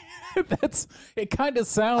It kind of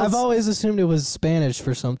sounds. I've always assumed it was Spanish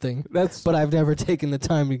for something, but I've never taken the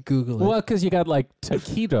time to Google it. well, because you got like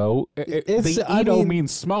taquito. It's- the I Ito mean-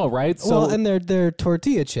 means small, right? So, well, and they're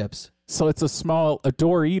tortilla chips. so it's a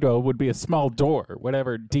Dorito would be a small door,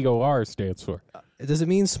 whatever DOR stands for. Does it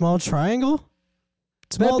mean small triangle?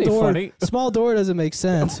 Small That'd be door. funny. Small door doesn't make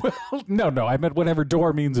sense. No, I meant whatever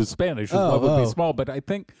door means in Spanish is Oh, what would oh. be small. But I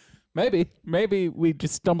think maybe we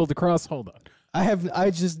just stumbled across. Hold on.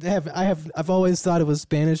 I've always thought it was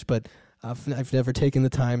Spanish, but I've never taken the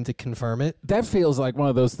time to confirm it. That feels like one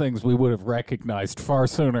of those things we would have recognized far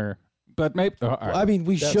sooner. But maybe all right. I mean,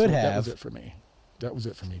 we should That have. was it for me. That was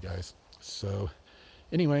it for me, guys. So,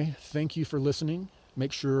 anyway, thank you for listening.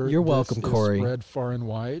 Make sure You're this welcome, is Corey. spread far and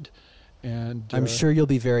wide. And I'm sure you'll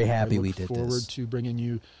be very happy I we look did forward this. to bringing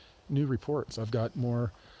you new reports. I've got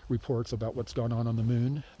more reports about what's gone on the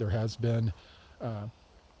moon. There has been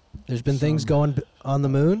There's been things some- going on the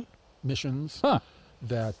moon. missions Huh.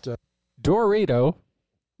 that Dorito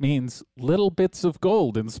means little bits of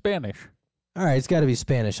gold in Spanish. All right, it's got to be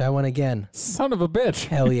Spanish. I won again. Son of a bitch.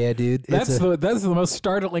 Hell yeah, dude. That's the most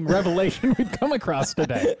startling revelation we've come across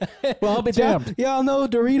today. Well, I'll be damned. Y'all know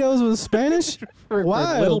Doritos was Spanish? For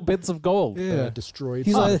Wow. little bits of gold. Yeah. destroyed.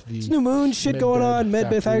 He's some like, of the there's new moon shit going on.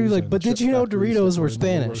 Medbed factory. Like, but did you know Doritos were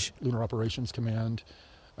Spanish? Lunar Operations Command.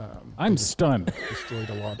 I'm stunned. Destroyed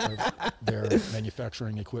a lot of their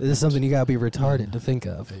manufacturing equipment. This is something you got to be retarded to think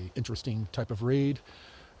of. A interesting type of raid.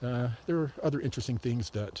 There are other interesting things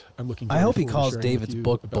that I'm looking. I very hope he forward to calls sharing with David's you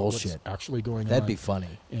book about what's bullshit. actually going That'd on be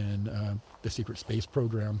funny. in the secret space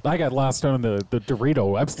program. I got lost on the Dorito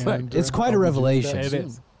website. And, It's quite a I'll be doing revelation. that It soon.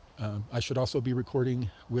 is. I should also be recording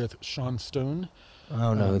with Sean Stone. I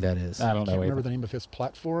don't know who that is. I don't I can't know. remember the name of his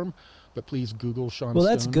platform, but please Google Sean Well,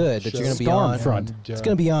 Stone. that's good that you're going to be Storm on. Front. It's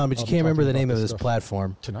going to be on, but you I'll be can't remember the talking name about of this his stuff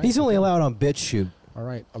platform. tonight He's only with him. allowed on BitChute. All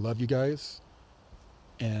right. I love you guys.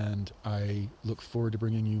 And I look forward to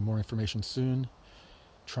bringing you more information soon.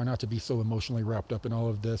 Try not to be so emotionally wrapped up in all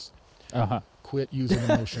of this. Quit using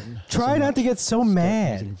emotion. Try not to get so Start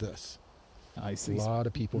mad. using this. I A see. lot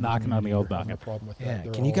of people in the Knocking on the community old are having noggin. a problem with that. Yeah,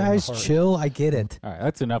 They're can you all in the guys heart. chill? I get it. All right,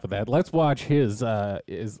 that's enough of that. Let's watch his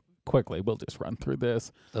quickly. We'll just run through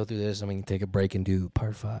this. Go through this and we can take a break and do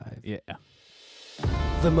part 5. Yeah.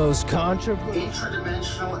 The most controversial.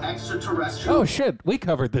 Interdimensional extraterrestrial. Oh shit, we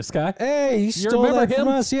covered this guy. Hey, he stole remember that from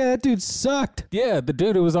him? us. Yeah, that dude sucked. Yeah, the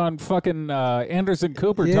dude who was on fucking Anderson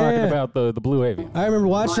Cooper talking Yeah. about the blue avian. I remember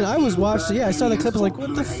watching. I was watching. Yeah, I saw the clip. I was like,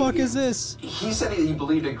 what the fuck is this? He said he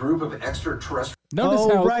believed a group of extraterrestrial. Notice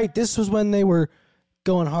Oh, how right. This was when they were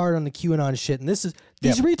going hard on the QAnon shit. And this is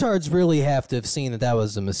these Yep. retards really have to have seen that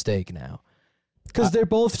was a mistake now. Because they're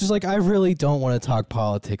both just like, I really don't want to talk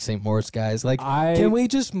politics anymore, guys. Like, can we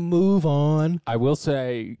just move on? I will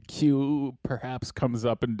say Q perhaps comes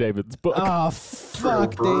up in David's book. Oh,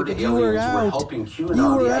 fuck, bird David. You were aliens out. helping QAnon.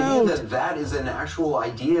 You were the out. idea that is an actual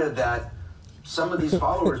idea that some of these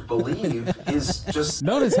followers believe is just.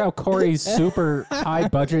 Notice how Corey's super high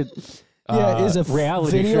budget Yeah, is a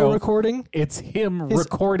reality video show recording. It's him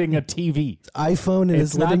recording a TV. iPhone in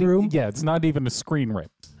his not living e- room. Yeah, it's not even a screen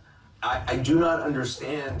rip. I do not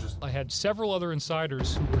understand. Just I had several other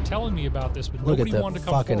insiders who were telling me about this, but Look at nobody the wanted to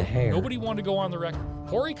come fucking forward. hair. Nobody wanted to go on the record.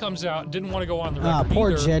 Corey comes out and didn't want to go on the record Ah, poor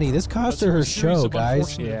either, Jenny. This but cost through her a her series show, of guys.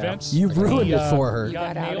 unfortunate Yeah. events, You ruined he, it for her. He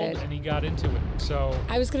got Got nailed outed. and he got into it. So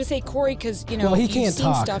I was going to say Corey because, you know, Well, he you've can't seen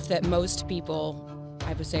talk. stuff that most people,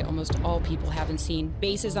 I would say almost all people haven't seen.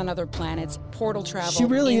 Bases on other planets, portal travel, She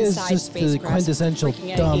really is inside just the spacecrafts, quintessential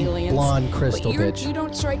freaking out dumb, aliens. blonde crystal But you're- bitch. You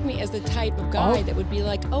don't strike me as the type of guy Oh. that would be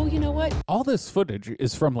like, oh, you know what? All this footage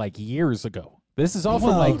is from like years ago. This is all from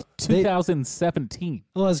Well, like they- 2017.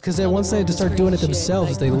 Well, it's because once they had to start doing it Shit,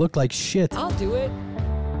 themselves, like- they look like shit. I'll do it.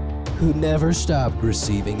 Who never stopped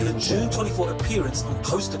receiving In a intel. June 24 appearance on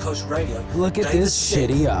Coast to Coast Radio, Look at David this said,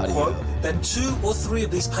 shitty audio. quote, that 2 or 3 of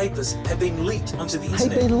these papers had been leaked onto the Had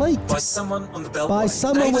internet been leaked by someone on the Beltway. by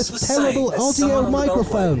someone Davis with was saying terrible that audio someone on the Beltway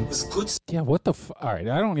microphone. was good Yeah, what the all right,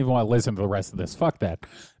 I don't even want to listen to the rest of this. Fuck that.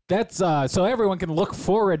 That's so everyone can look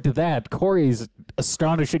forward to that. Corey's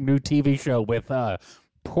astonishing new TV show with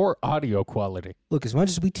poor audio quality. Look, as much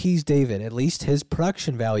as we tease David, at least his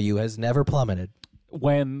production value has never plummeted.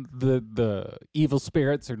 When the evil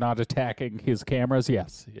spirits are not attacking his cameras,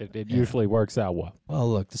 yes, it usually works out well. Well,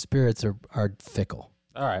 look, the spirits are fickle.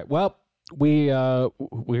 All right. Well,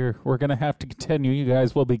 we're gonna have to continue. You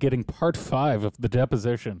guys will be getting part 5 of the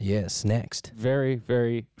deposition. Yes, next. Very,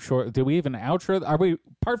 very short. Do we even outro? Are we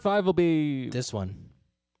part 5 will be This one,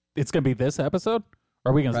 it's gonna be this episode?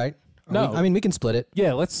 Are we gonna right? No. I mean, we can split it.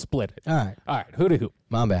 Yeah, let's split it. All right. All right, who to who?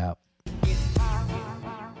 Mamba out.